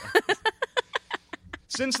probably dead.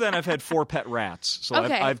 Since then, I've had 4 pet rats, so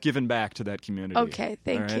Okay. I've given back to that community. Okay,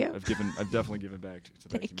 thank All right? you. I've definitely given back to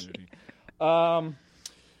that Thank community.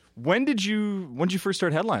 When did you first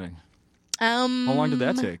start headlining? How long did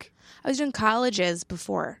that take? I was doing colleges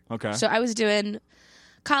before. Okay. So I was doing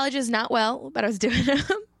colleges not well, but I was doing them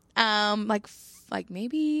like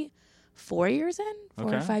maybe 4 years in,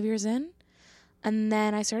 4 or 5 years in. And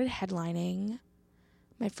then I started headlining.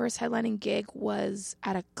 My first headlining gig was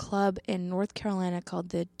at a club in North Carolina called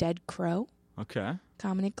the Dead Crow Okay.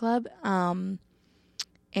 Comedy Club. And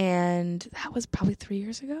that was probably 3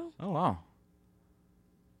 years ago. Oh wow.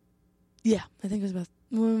 Yeah, I think it was about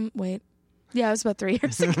Yeah, it was about 3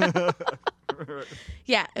 years ago.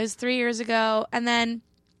 Yeah, it was 3 years ago. And then,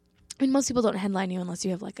 I mean, most people don't headline you unless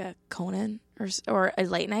you have like a Conan or a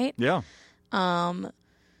late night. Yeah.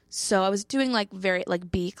 So I was doing like very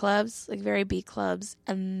B clubs,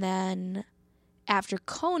 and then after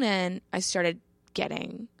Conan, I started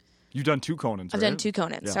getting. You've done 2 Conans. I've right? done 2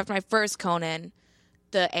 Conans. Yeah. So after my first Conan,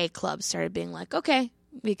 the A club started being like, okay,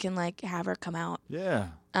 we can like have her come out. Yeah.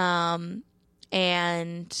 And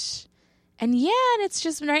yeah, and it's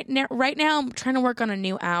just right now I'm trying to work on a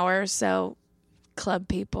new hour. So club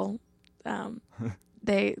people,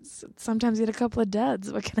 they sometimes get a couple of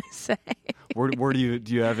duds. What can I say? Where do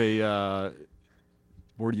you have a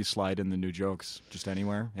where do you slide in the new jokes? Just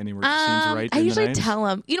anywhere it seems right. I in usually the night? tell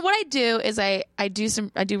them. You know what I do is I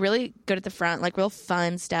do really good at the front, like real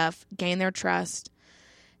fun stuff, gain their trust,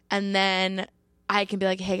 and then I can be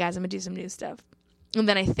like, hey guys, I'm gonna do some new stuff, and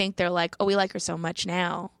then I think they're like, oh, we like her so much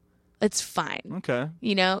now. It's fine. Okay.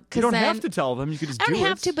 You know, You don't have to tell them. You could just do it. I don't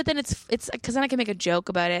have to, but then it's because then I can make a joke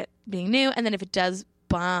about it being new, and then if it does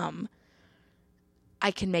bomb, I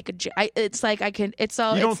can make a joke. It's like I can. It's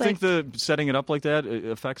all. You don't it's think like, the setting it up like that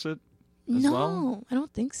affects it as no, well? I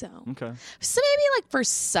don't think so. Okay. So maybe like for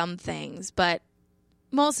some things, but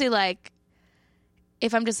mostly like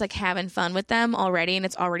if I'm just like having fun with them already, and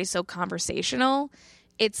it's already so conversational,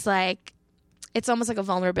 it's like. It's almost like a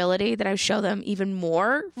vulnerability that I show them even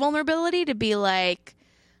more vulnerability to be like,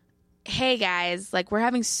 hey guys, like we're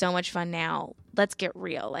having so much fun now. Let's get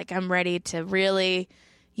real. Like I'm ready to really,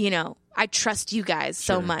 I trust you guys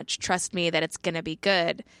so much. Trust me that it's going to be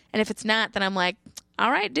good. And if it's not, then I'm like,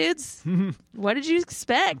 all right, dudes, what did you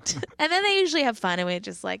expect? And then they usually have fun. And we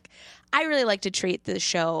just like, I really like to treat the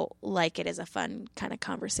show like it is a fun kind of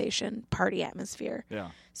conversation, party atmosphere.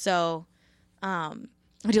 Yeah. So,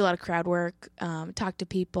 I do a lot of crowd work, talk to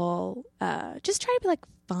people, just try to be like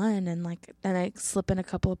fun and like then I slip in a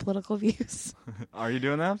couple of political views. Are you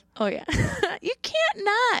doing that? Oh yeah. You can't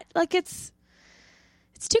not. Like it's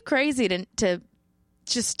too crazy to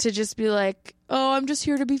just be like, "Oh, I'm just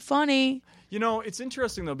here to be funny." It's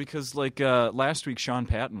interesting though because like last week Sean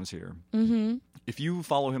Patton was here. Mm-hmm. If you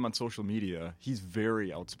follow him on social media, he's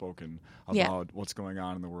very outspoken about what's going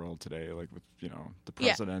on in the world today, like with the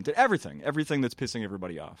president and everything that's pissing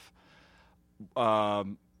everybody off.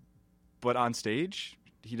 But on stage,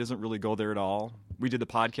 he doesn't really go there at all. We did the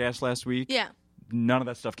podcast last week. Yeah. None of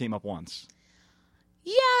that stuff came up once.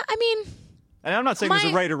 Yeah, I mean, and I'm not saying there's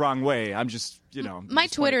a right or wrong way. I'm just my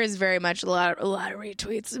Twitter is very much a lot of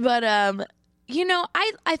retweets, but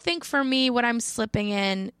I think for me, what I'm slipping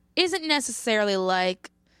in isn't necessarily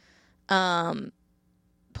like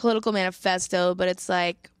political manifesto, but it's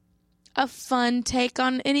like a fun take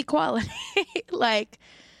on inequality. Like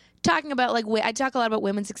talking about like I talk a lot about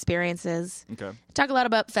women's experiences. Okay. I talk a lot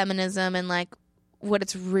about feminism and like what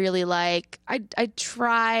it's really like. I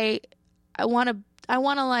want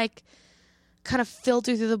to like kind of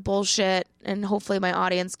filter through the bullshit, and hopefully my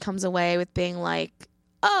audience comes away with being like,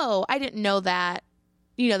 oh, I didn't know that.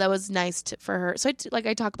 You know, that was nice for her. So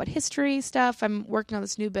I talk about history stuff. I'm working on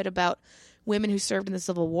this new bit about women who served in the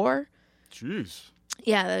Civil War. Jeez.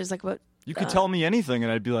 Yeah, there's like what you could tell me anything,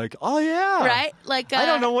 and I'd be like, "Oh yeah, right." Like I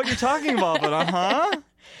don't know what you're talking about, but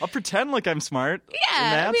I'll pretend like I'm smart.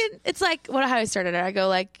 Yeah, I mean, it's like how I started it. I go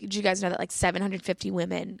like, "Did you guys know that like 750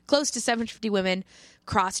 women, close to 750 women,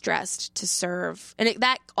 cross-dressed to serve?" And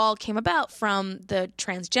that all came about from the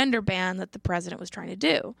transgender ban that the president was trying to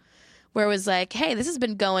do, where it was like, "Hey, this has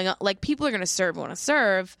been going on. Like, people are going to serve, want to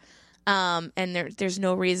serve." And there's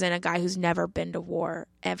no reason a guy who's never been to war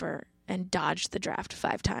ever and dodged the draft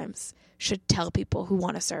 5 times should tell people who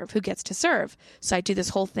want to serve, who gets to serve. So I do this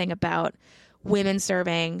whole thing about women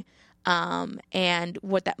serving and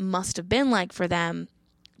what that must have been like for them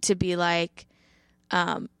to be like,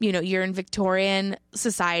 you're in Victorian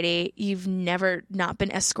society, you've never not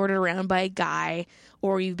been escorted around by a guy,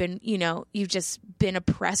 or you've been, you've just been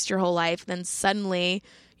oppressed your whole life. Then suddenly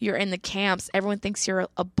you're in the camps. Everyone thinks you're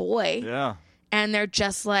a boy. Yeah. And they're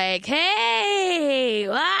just like, hey,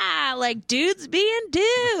 wow, like dudes being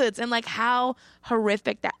dudes. And like how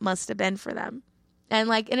horrific that must have been for them. And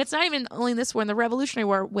it's not even only this war. In the Revolutionary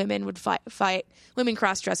War, women would fight. Women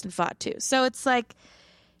cross-dressed and fought too. So it's like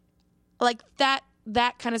that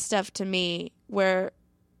kind of stuff to me, where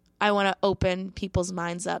I want to open people's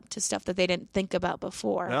minds up to stuff that they didn't think about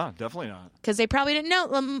before. Yeah, definitely not. Because they probably didn't know.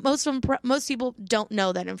 Most people don't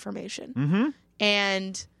know that information. Mm-hmm.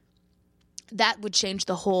 And that would change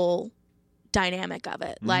the whole dynamic of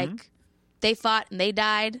it. Mm-hmm. Like, they fought and they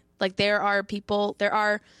died. Like, there are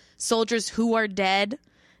soldiers who are dead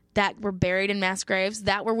that were buried in mass graves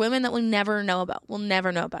that were women that we'll never know about. We'll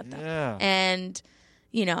never know about them. Yeah. And,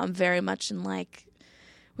 I'm very much in like,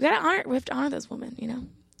 we have to honor those women,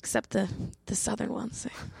 except the southern ones.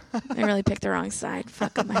 They really picked the wrong side.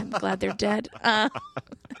 Fuck them. I'm glad they're dead.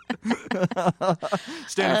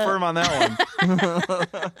 Standing firm on that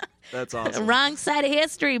one. That's awesome. Wrong side of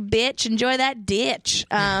history, bitch. Enjoy that ditch.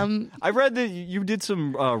 I read that you did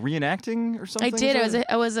some reenacting or something. I did.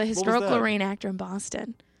 I was a historical reenactor in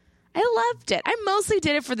Boston. I loved it. I mostly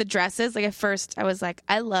did it for the dresses. Like, at first, I was like,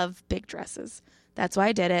 I love big dresses. That's why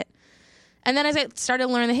I did it. And then as I started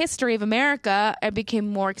to learn the history of America, I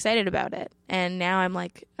became more excited about it. And now I'm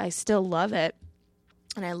like, I still love it.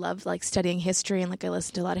 And I love like studying history, and like I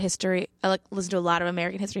listen to a lot of history. I listen to a lot of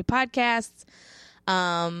American history podcasts.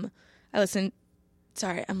 Sorry,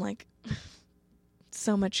 I'm like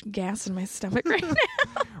so much gas in my stomach right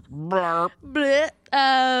now.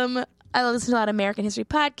 I listen to a lot of American history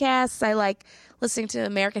podcasts. I like listening to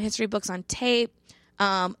American history books on tape.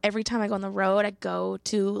 Every time I go on the road, I go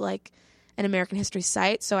to like an American history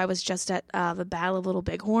site. So I was just at the Battle of Little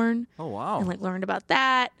Bighorn. Oh, wow. And like learned about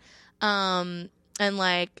that. And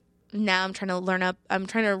like now I'm trying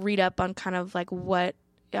to read up on kind of like what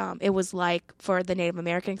it was like for the Native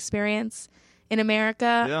American experience in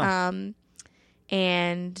America. Yeah.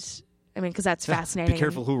 And I mean, because that's fascinating. Be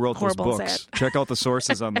careful who wrote those books. Check out the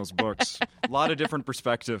sources on those books. A lot of different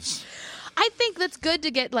perspectives. I think that's good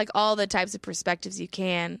to get like all the types of perspectives you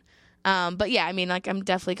can. But yeah, I mean, like I'm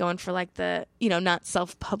definitely going for like the, not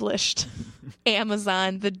self-published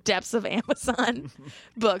Amazon, the depths of Amazon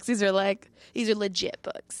books. These are legit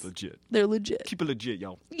books. Legit. They're legit. Keep it legit,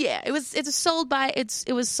 y'all. Yeah, it was sold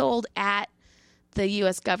at the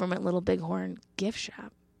U.S. government Little Bighorn gift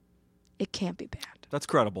shop. It can't be bad. That's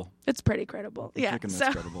credible. It's pretty credible. Yeah. That's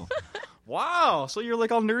credible. Wow. So you're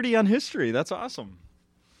like all nerdy on history. That's awesome.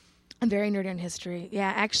 I'm very nerdy on history.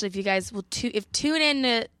 Yeah, actually, if you guys will tune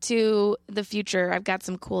in to the future, I've got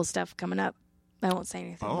some cool stuff coming up. I won't say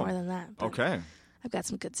anything more than that. Okay. I've got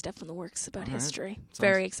some good stuff in the works about history. Right.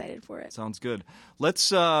 Very excited for it. Sounds good.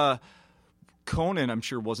 Let's Conan, I'm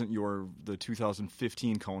sure the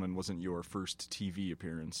 2015 Conan wasn't your first TV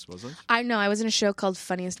appearance, was it? I know. I was in a show called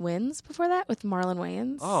Funniest Wins before that with Marlon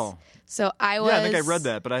Wayans. Oh. So I was... Yeah, I think I read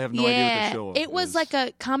that, but I have no idea what the show is. It was like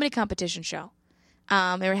a comedy competition show.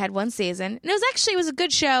 It had one season. And it was a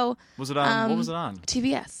good show. Was it on? What was it on?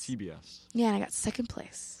 TBS. TBS. Yeah, and I got second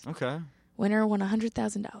place. Okay. Winner won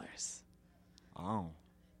 $100,000. Oh.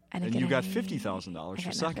 And you got $50,000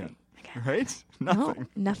 for second. Right? Nothing.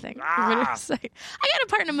 No, nothing. I got a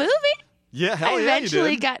part in a movie. Yeah, hell I yeah,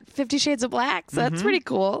 eventually you did. got 50 Shades of Black, so that's pretty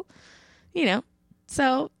cool.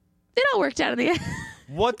 So it all worked out in the end.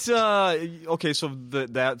 What? Okay, so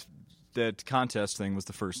that that contest thing was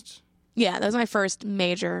the first. Yeah, that was my first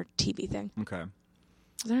major TV thing. Okay.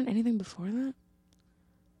 Was there anything before that?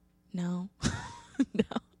 No. No,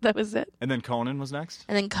 that was it. And then Conan was next?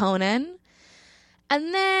 And then Conan.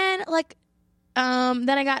 And then, then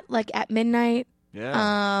I got, At Midnight,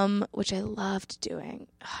 Yeah. which I loved doing.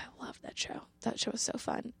 Oh, I loved that show. That show was so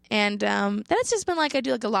fun. And then it's just been, I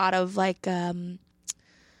do, a lot of, I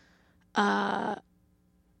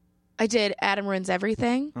did Adam Ruins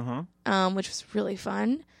Everything, which was really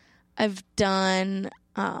fun. I've done,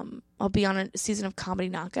 I'll be on a season of Comedy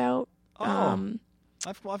Knockout. Oh.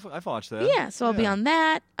 I've watched that. Yeah, so I'll be on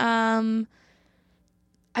that. I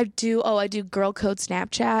do Girl Code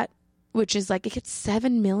Snapchat, which is it gets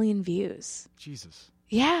 7 million views. Jesus.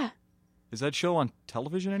 Yeah. Is that show on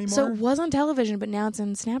television anymore? So it was on television, but now it's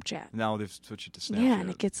in Snapchat. Now they've switched it to Snapchat. Yeah, and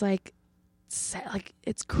it gets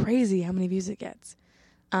it's crazy how many views it gets.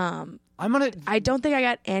 I don't think I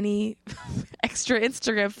got any extra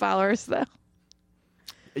Instagram followers though.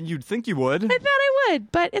 And you'd think you would. I thought I would,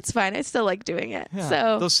 but it's fine. I still like doing it. Yeah.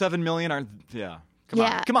 So those 7 million aren't. Yeah.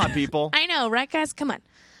 Come on, people. I know, right, guys? Come on.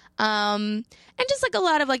 And just a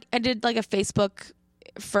lot of I did a Facebook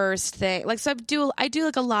first thing. So I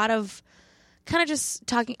do a lot of kind of just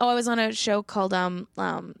talking. Oh, I was on a show called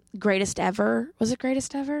Greatest Ever. Was it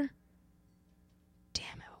Greatest Ever? Damn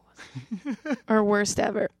it, what was it? Or Worst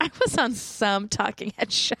Ever. I was on some talking head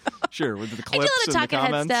show. Sure, with the I clips do a lot of and the talking head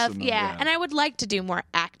comments. stuff. And Yeah, and I would like to do more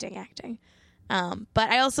acting. But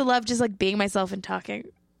I also love just being myself and talking,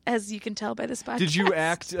 as you can tell by this podcast. Did you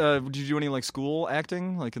act? Did you do any school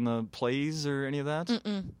acting, in the plays or any of that?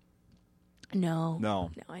 No,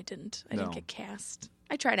 I didn't. I didn't get cast.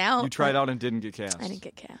 I tried out. You tried out and didn't get cast. I didn't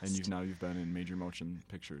get cast. And you've been in major motion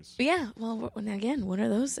pictures. But yeah. Well, again, what are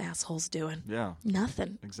those assholes doing? Yeah.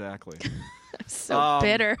 Nothing. Exactly. I'm so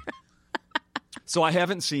bitter. So I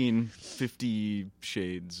haven't seen 50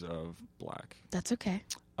 Shades of Black. That's okay.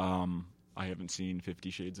 I haven't seen 50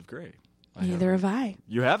 Shades of Grey. Neither have I.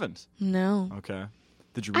 You haven't? No. Okay.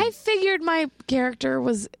 Did you read? I figured my character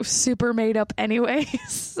was super made up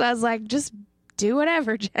anyways. I was like, just do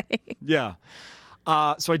whatever, Jenny. Yeah.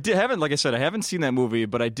 So haven't, like I said, I haven't seen that movie,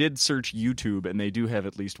 but I did search YouTube, and they do have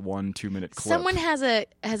at least 1 2-minute clip. Someone has a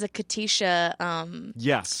Katisha.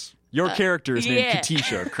 Yes, your character is named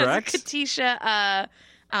Katisha, correct? Katisha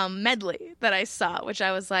medley that I saw, which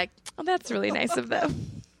I was like, oh, that's really nice of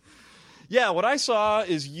them. Yeah, what I saw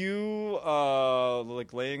is you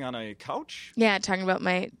laying on a couch. Yeah, talking about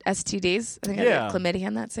my STDs. I think I got chlamydia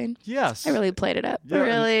in that scene. Yes, I really played it up. Yeah,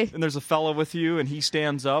 really. And there's a fellow with you, and he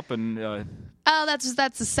stands up and. Oh,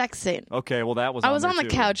 that's a sex scene. Okay, well that was. I was on the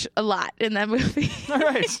couch a lot in that movie. All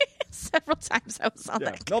right. Several times I was on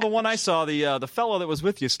that couch. No, the one I saw, the fellow that was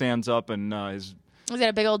with you stands up and is. Was that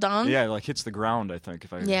a big old dong? Yeah, hits the ground. I think,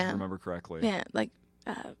 if I remember correctly. Yeah, like.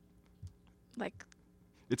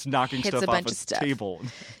 It's knocking hits stuff a off bunch of stuff. table.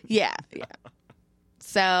 Yeah.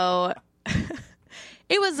 So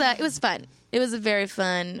it was fun. It was very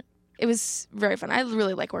fun. It was very fun. I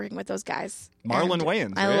really like working with those guys. Marlon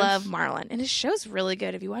Wayans. I right? love Marlon, and his show's really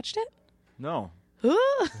good. Have you watched it? No.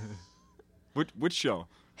 Ooh. Which show?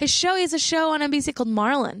 He has a show on NBC called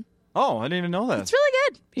Marlon. Oh, I didn't even know that. It's really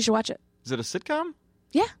good. You should watch it. Is it a sitcom?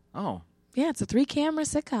 Yeah. Oh. Yeah, it's a 3-camera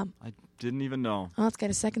sitcom. I didn't even know. Oh, it's got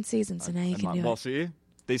a second season, so now you can do Well, it. see,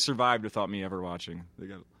 they survived without me ever watching. They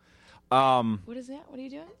got. What is that? What are you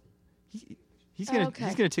doing? He's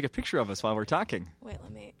gonna take a picture of us while we're talking. Wait,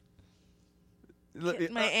 let me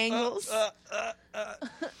get my angles.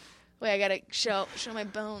 Wait, I gotta show my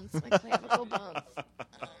bones, my clavicle bones.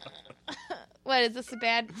 What is this a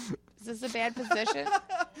bad position?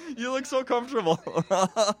 You look so comfortable.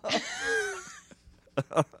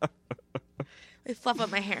 They fluff up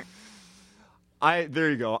my hair. There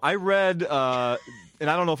you go. I read, and I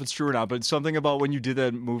don't know if it's true or not, but something about when you did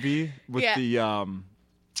that movie with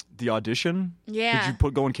the audition. Yeah. Did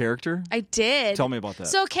you go in character? I did. Tell me about that.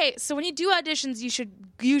 So so when you do auditions,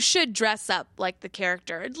 you should dress up like the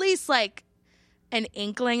character, at least like an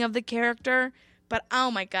inkling of the character. But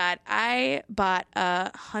oh my god, I bought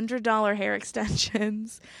 $100 hair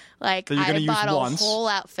extensions. Like that you're gonna I bought use a once. whole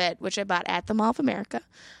outfit, which I bought at the Mall of America.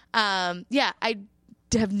 I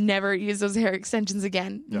have never used those hair extensions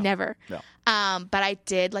again. No. Never. No. But I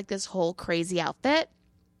did like this whole crazy outfit,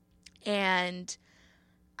 and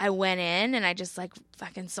I went in and I just like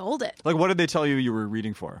fucking sold it. Like, what did they tell you were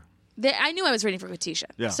reading for? I knew I was reading for Katisha.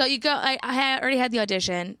 Yeah. So you go. I already had the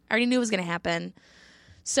audition. I already knew it was going to happen.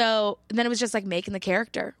 So then it was just like making the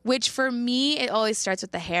character, which for me it always starts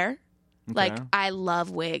with the hair. Okay. Like I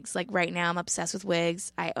love wigs. Like right now I'm obsessed with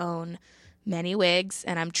wigs. I own many wigs,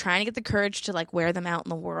 and I'm trying to get the courage to like wear them out in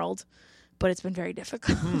the world, but it's been very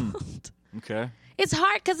difficult. Okay. It's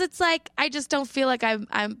hard because it's like I just don't feel like I'm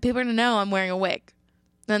people are gonna know I'm wearing a wig.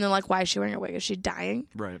 Then they're like, why is she wearing a wig? Is she dying?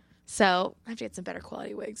 Right. So I have to get some better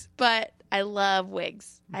quality wigs. But I love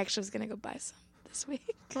wigs. I actually was gonna go buy some this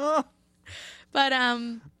week. But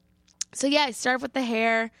so yeah, I started with the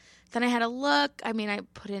hair. Then I had a look. I mean, I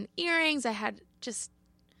put in earrings. I had just,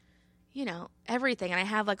 you know, everything. And I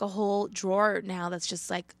have like a whole drawer now that's just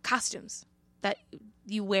like costumes that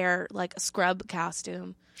you wear, like a scrub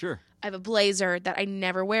costume. Sure. I have a blazer that I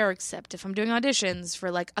never wear except if I'm doing auditions for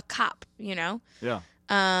like a cop, you know? Yeah.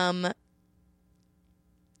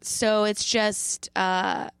 So it's just,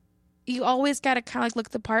 you always got to kind of like look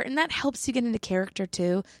the part, and that helps you get into character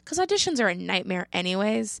too, because auditions are a nightmare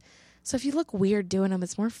anyways. So if you look weird doing them,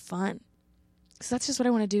 it's more fun. Because that's just what I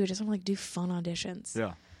want to do. I just want to like do fun auditions.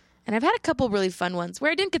 Yeah. And I've had a couple really fun ones where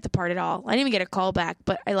I didn't get the part at all. I didn't even get a call back,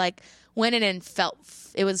 but I like went in and felt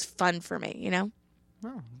it was fun for me, you know?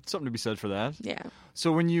 Oh, something to be said for that. Yeah.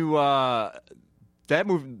 So when you that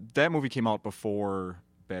movie came out before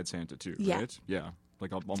Bad Santa 2, Yeah. right? Yeah.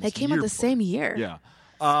 Like almost They came a out year the before. same year. Yeah.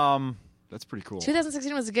 That's pretty cool.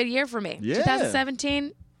 2016 was a good year for me. Yeah.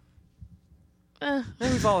 2017, And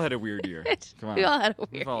we've all had a weird year. Come on. we all had a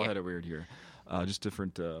weird We've all year. had a weird year. Just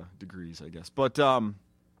different degrees, I guess. But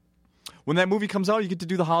when that movie comes out, you get to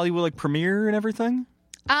do the Hollywood like premiere and everything?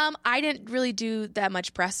 I didn't really do that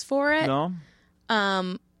much press for it. No?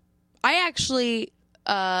 I actually,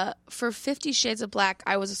 for 50 Shades of Black,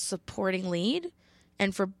 I was a supporting lead.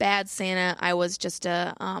 And for Bad Santa, I was just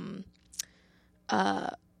a,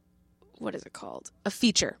 what is it called? A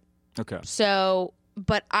feature. Okay. So,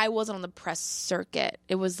 but I wasn't on the press circuit.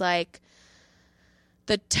 It was like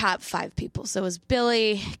the top 5 people. So it was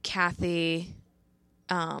Billy, Kathy,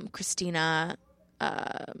 Christina,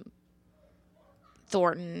 not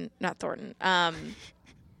Thornton. Oh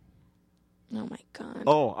my God.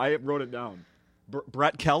 Oh, I wrote it down.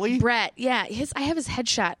 Brett Kelly? Brett, yeah. I have his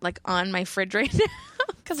headshot like on my fridge right now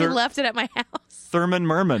because he left it at my house. Thurman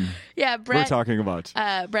Merman. Yeah, Brett. We're talking about.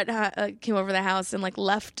 Brett came over the house and like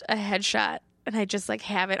left a headshot, and I just like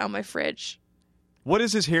have it on my fridge. What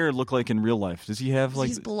does his hair look like in real life? Does he have like?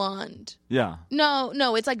 He's blonde. Yeah. No,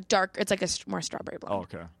 it's like dark. It's like a more strawberry blonde.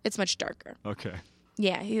 Oh, okay. It's much darker. Okay.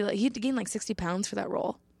 Yeah, he gained like 60 pounds for that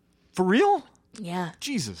role. For real? Yeah,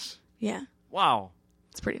 Jesus. yeah, Wow.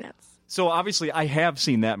 it's pretty nuts. So obviously, I have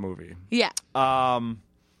seen that movie. Yeah,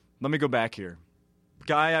 Let me go back here.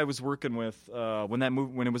 Guy I was working with when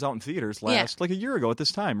it was out in theaters like a year ago at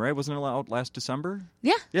this time, right? Wasn't it out last December?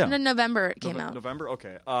 yeah. Yeah. And in November it came out. November?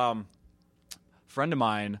 Okay. Friend of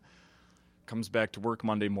mine comes back to work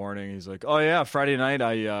Monday morning. He's like, oh, yeah, Friday night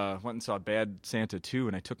I went and saw Bad Santa 2,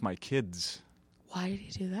 and I took my kids, Why did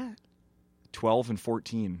he do that? 12 and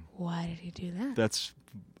 14. Why did he do that? That's,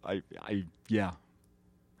 yeah.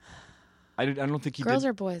 I don't think he Girls did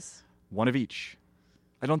or boys? one of each.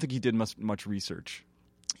 I don't think he did much research.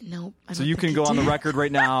 Nope. So you can go on the record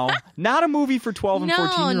right now. Not a movie for 12 and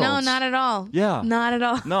 14-year-olds. No, not at all. Yeah. Not at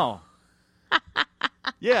all. No.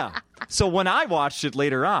 Yeah. So when I watched it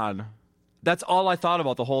later on, that's all I thought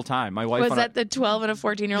about the whole time. My wife Was and I- that the 12 and a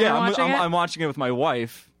 14-year-old yeah, were watching it? I'm watching it with my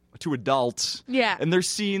wife, 2 adults. Yeah. And there's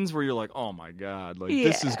scenes where you're like, oh my God, like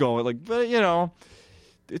this is going like, but you know,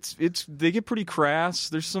 it's they get pretty crass.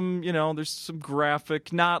 There's some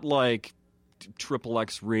graphic, not like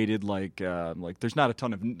XXX rated, like there's not a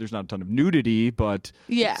ton of nudity, but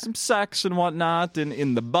Yeah. some sex and whatnot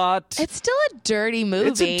in the butt. It's still a dirty movie.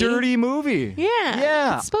 It's a dirty movie. Yeah.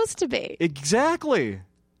 Yeah. It's supposed to be. Exactly.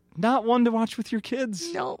 Not one to watch with your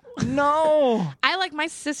kids. No. No. I like my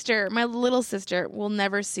little sister will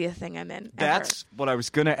never see a thing I'm in. Ever. That's what I was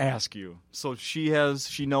going to ask you. So she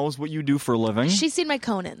knows what you do for a living. She's seen my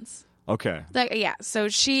Conans. Okay. Yeah. So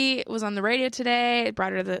she was on the radio today. I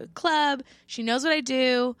brought her to the club. She knows what I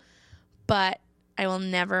do, but I will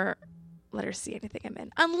never let her see anything I'm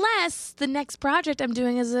in. Unless the next project I'm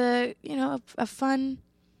doing is a fun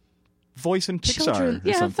Voice in Pixar children. or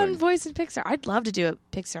Yeah, a something. fun voice in Pixar. I'd love to do a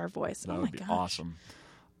Pixar voice. That Oh would my be gosh.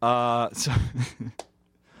 awesome. So,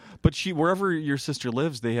 but wherever your sister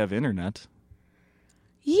lives, they have internet.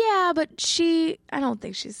 Yeah, but I don't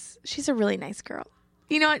think she's a really nice girl.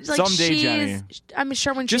 You know, like Someday, she Jenny. is. I'm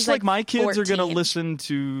sure when Just she's like my kids 14. are going to listen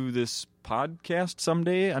to this podcast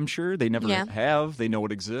someday, I'm sure. They never Yeah. have. They know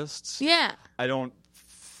it exists. Yeah. I don't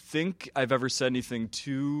think I've ever said anything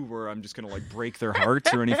where I'm just going to like break their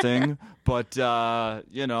hearts or anything. But,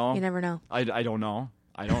 You never know. I don't know.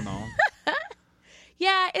 I don't know.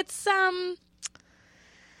 Yeah, it's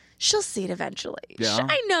She'll see it eventually. Yeah?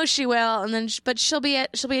 I know she will, and then but she'll be a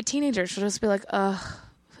teenager. She'll just be like, ugh,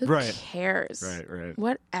 who Right. cares? Right.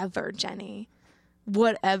 Whatever, Jenny.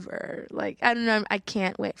 Whatever. Like, I don't know. I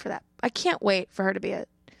can't wait for that. I can't wait for her to be a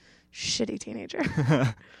shitty teenager,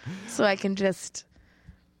 so I can just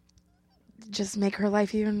make her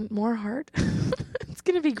life even more hard. It's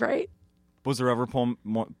gonna be great. Was there ever a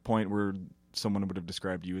point where someone would have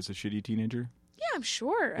described you as a shitty teenager? Yeah, I'm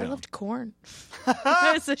sure. I Yeah. loved corn.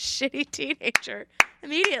 I was a shitty teenager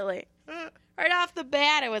immediately. Right off the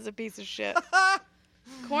bat, I was a piece of shit.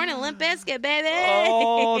 Corn and Limp Bizkit, baby.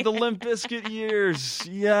 Oh, the Limp Bizkit years.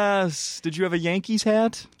 Yes. Did you have a Yankees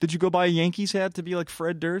hat? Did you go buy a Yankees hat to be like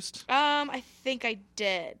Fred Durst? I think I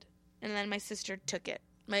did. And then my sister took it.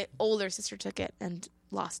 My older sister took it and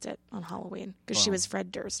lost it on Halloween because she Wow. was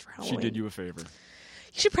Fred Durst for Halloween. She did you a favor.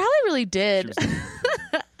 She probably really did. She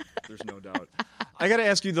was There's no doubt. I got to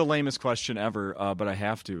ask you the lamest question ever, but I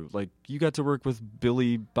have to. Like, you got to work with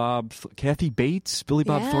Kathy Bates, Billy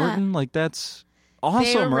Bob Yeah. Thornton. Like, that's awesome,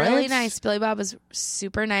 They were right? really nice. Billy Bob was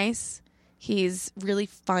super nice. He's really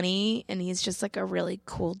funny, and he's just like a really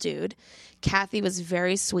cool dude. Kathy was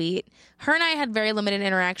very sweet. Her and I had very limited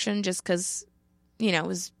interaction just because, I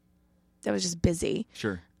was just busy.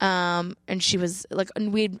 Sure. And she was like,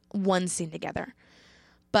 and we had one scene together,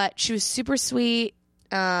 but she was super sweet.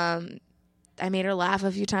 I made her laugh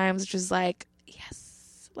a few times, which was like,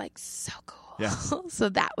 yes, like so cool. Yeah. So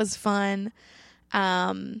that was fun.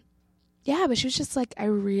 Yeah, but she was just like, I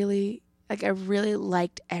really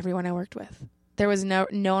liked everyone I worked with. There was no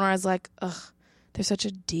one where I was like, ugh, they're such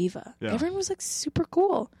a diva. Yeah. Everyone was like super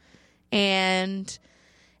cool. And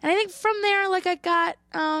I think from there, like I got,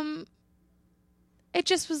 it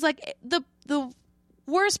just was like the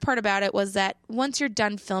worst part about it was that once you're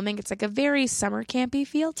done filming, it's like a very summer campy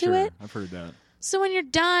feel to Sure. it. I've heard that. So when you're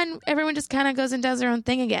done, everyone just kind of goes and does their own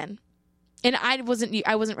thing again. And I wasn't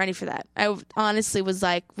ready for that. I honestly was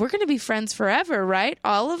like, we're going to be friends forever, right?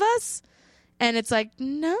 All of us? And it's like,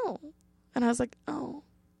 no. And I was like, oh,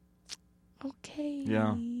 okay.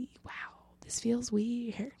 Yeah. Wow. This feels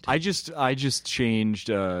weird. I just changed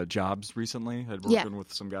jobs recently. I'd worked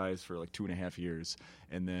with some guys for like 2.5 years,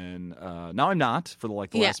 and then now I'm not for the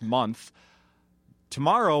last month.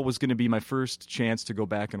 Tomorrow was going to be my first chance to go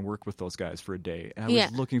back and work with those guys for a day, and I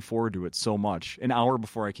was looking forward to it so much. An hour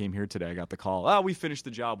before I came here today, I got the call. Oh, we finished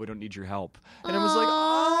the job. We don't need your help. And I was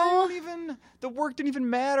like, the work didn't even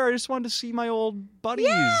matter. I just wanted to see my old buddies.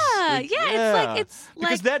 It's like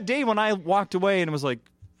because that day when I walked away and was like,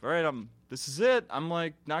 all right, this is it. I'm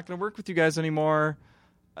like not going to work with you guys anymore.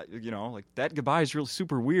 Like that goodbye is really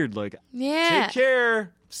super weird. Like, take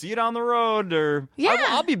care. See you down the road, or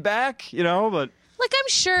I'll be back. But. Like, I'm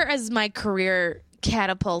sure as my career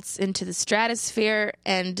catapults into the stratosphere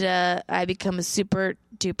and I become a super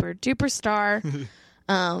duper duper star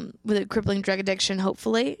with a crippling drug addiction,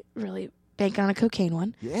 hopefully, really bank on a cocaine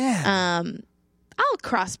one. Yeah. I'll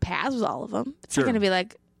cross paths with all of them. It's not going to be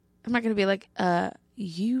like, I'm not going to be like,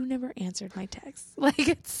 you never answered my text. Like,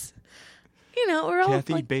 it's, we're all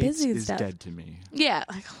Kathy like Bates busy and is stuff. dead to me. Yeah.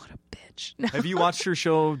 Like, what a bitch. No. Have you watched her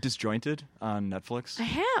show Disjointed on Netflix? I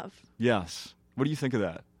have. Yes. What do you think of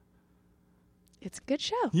that? It's a good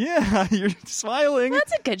show. Yeah, you're smiling.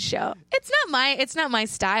 That's a good show. It's not my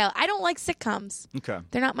style. I don't like sitcoms. Okay.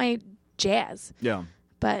 They're not my jazz. Yeah.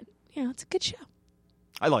 But, it's a good show.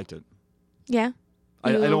 I liked it. Yeah.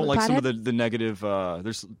 I You don't like some of pothead? the negative,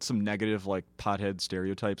 there's some negative like pothead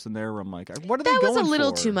stereotypes in there where I'm like, what are they That going was a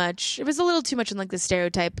little for? too much. It was a little too much in like the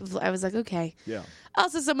stereotype. I was like, okay. Yeah.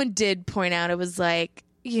 Also, someone did point out it was like,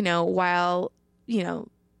 while,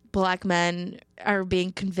 black men are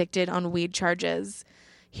being convicted on weed charges,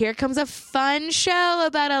 here comes a fun show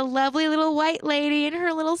about a lovely little white lady in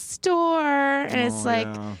her little store. And it's like,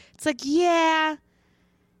 yeah.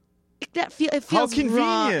 It feels How wrong.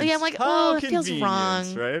 convenient. Yeah, I'm like, How it feels convenient,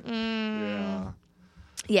 wrong. right? Mm. Yeah.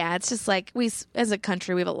 Yeah, it's just like we, as a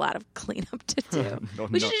country, we have a lot of cleanup to do. No.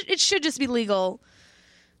 It should just be legal.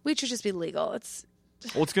 We should just be legal.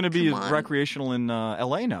 Well, it's going to be Come on. recreational in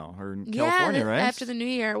L.A. now, or in California, right? After the new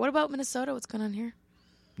year. What about Minnesota? What's going on here?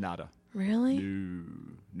 Nada. Really?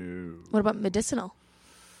 No. What about medicinal?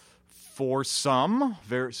 For some,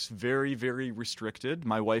 very, very, very restricted.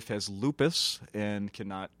 My wife has lupus and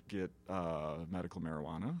cannot get medical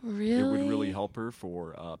marijuana. Really? It would really help her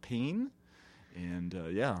for pain. And,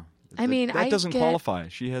 I mean, that I doesn't get- qualify.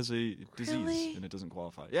 She has a disease, Really? and it doesn't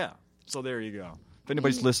qualify. Yeah. So there you go. If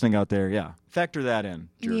anybody's listening out there, factor that in.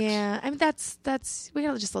 Jerks. Yeah, I mean that's we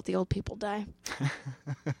gotta just let the old people die.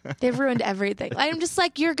 They've ruined everything. I'm just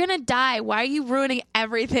like, you're gonna die. Why are you ruining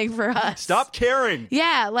everything for us? Stop caring.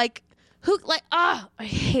 Yeah, like Who like? I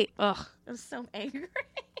hate. I'm so angry.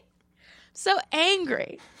 So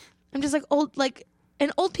angry. I'm just like old like.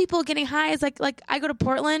 And old people getting high is like I go to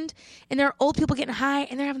Portland and there are old people getting high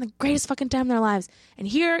and they're having the greatest fucking time in their lives. And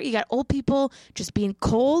here you got old people just being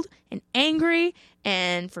cold and angry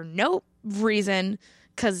and for no reason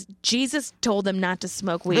because Jesus told them not to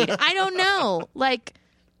smoke weed. I don't know. Like,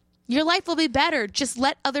 your life will be better. Just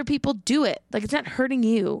let other people do it. Like, it's not hurting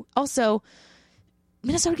you. Also,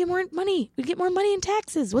 Minnesota get more money. We get more money in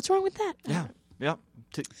taxes. What's wrong with that? Yeah.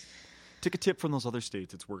 Take a tip from those other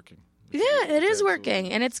states. It's working. Yeah, it is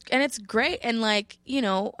working, and it's great. And like, you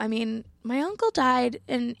know, I mean, my uncle died,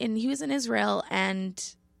 and he was in Israel,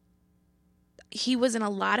 and he was in a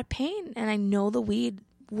lot of pain, and I know the weed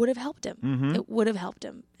would have helped him. Mm-hmm. It would have helped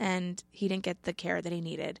him, and he didn't get the care that he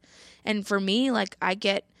needed. And for me, like, I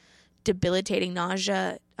get debilitating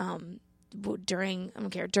nausea during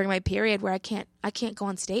my period where I can't go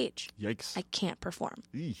on stage. Yikes! I can't perform,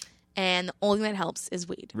 Eesh. and the only thing that helps is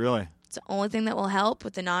weed. Really? It's the only thing that will help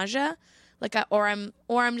with the nausea. Like, or I'm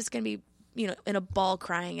just gonna be, you know, in a ball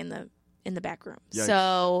crying in the back room. Yikes.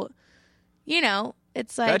 So, you know,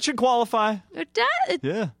 it's like That should qualify. it does.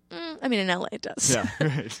 Yeah. I mean, in LA it does. Yeah.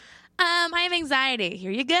 Right. I have anxiety.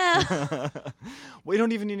 Here you go. We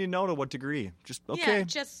don't even need to know to what degree. Just okay.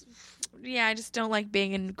 I just don't like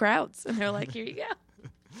being in crowds. And they're like, here you go.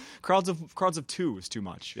 Crowds of two is too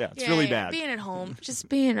much. Yeah, it's really bad. Being at home, just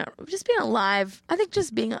being alive. I think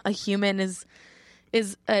just being a human is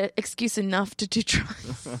an excuse enough to do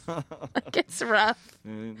drugs. Like, it's rough.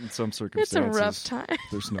 In some It's circumstances, a rough time.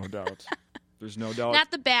 There's no doubt. There's no doubt.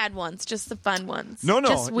 Not the bad ones, just the fun ones. No,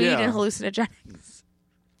 just weed yeah. and hallucinogenics.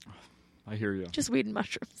 I hear you. Just weed and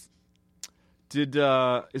mushrooms.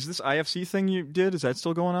 Is this IFC thing you did? Is that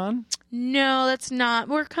still going on? No, that's not.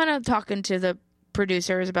 We're kind of talking to the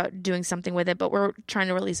producers about doing something with it, but we're trying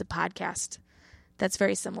to release a podcast that's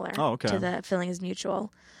very similar to the Feeling is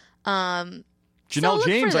Mutual. Janelle look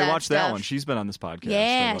James, for I that watched that stuff. one. She's been on this podcast.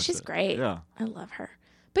 Yeah, I watched she's it. great. Yeah. I love her.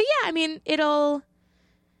 But yeah, I mean,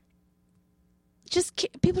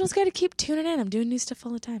 people just got to keep tuning in. I'm doing new stuff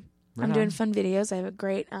all the time. Right I'm on. doing fun videos. I have a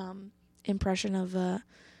great impression of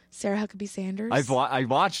Sarah Huckabee Sanders. I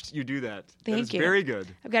watched you do that. That Thank is you. very good.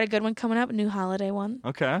 I've got a good one coming up, a new holiday one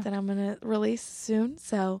Okay. that I'm going to release soon.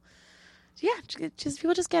 So yeah,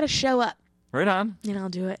 people just got to show up, Right on. and I'll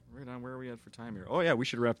do it. Right on. Where are we at for time here? Oh, yeah, we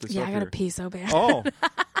should wrap this Yeah, up I got to here. pee so bad. Oh,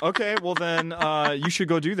 okay. Well, then you should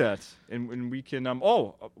go do that. And we can...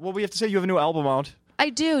 we have to say you have a new album out. I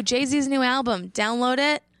do. Jay-Z's new album. Download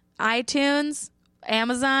it. iTunes,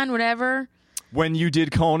 Amazon, whatever. When you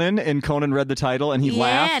did Conan, and Conan read the title, and he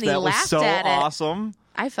laughed. and he that was laughed so at it. awesome.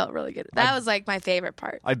 I felt really good. That was like my favorite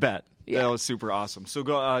part. I bet. Yeah. That was super awesome. So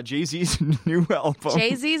go Jay-Z's new album.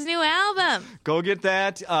 Jay-Z's new album. Go get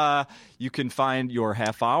that. You can find your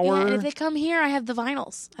half hour. Yeah, and if they come here, I have the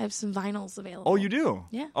vinyls. I have some vinyls available. Oh, you do?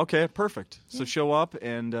 Yeah. Okay, perfect. So show up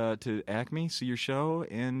and to Acme, see your show,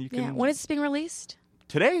 and you can... Yeah. When is this being released?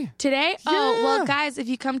 Today. Today? Oh, Yeah. well, guys, if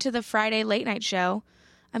you come to the Friday late night show,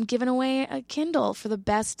 I'm giving away a Kindle for the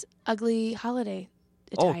best ugly holiday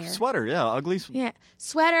attire. Oh, sweater. Yeah, ugly. Yeah.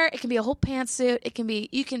 Sweater. It can be a whole pantsuit. It can be,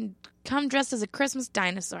 you can come dressed as a Christmas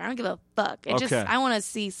dinosaur. I don't give a fuck. I want to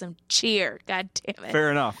see some cheer. God damn it.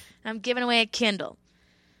 Fair enough. I'm giving away a Kindle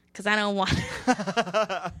because I don't want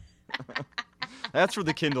That's where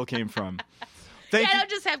the Kindle came from. Thank I you. don't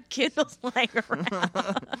just have Kindles lying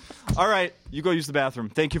around. All right, you go use the bathroom.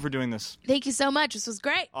 Thank you for doing this. Thank you so much. This was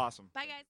great. Awesome. Bye, guys.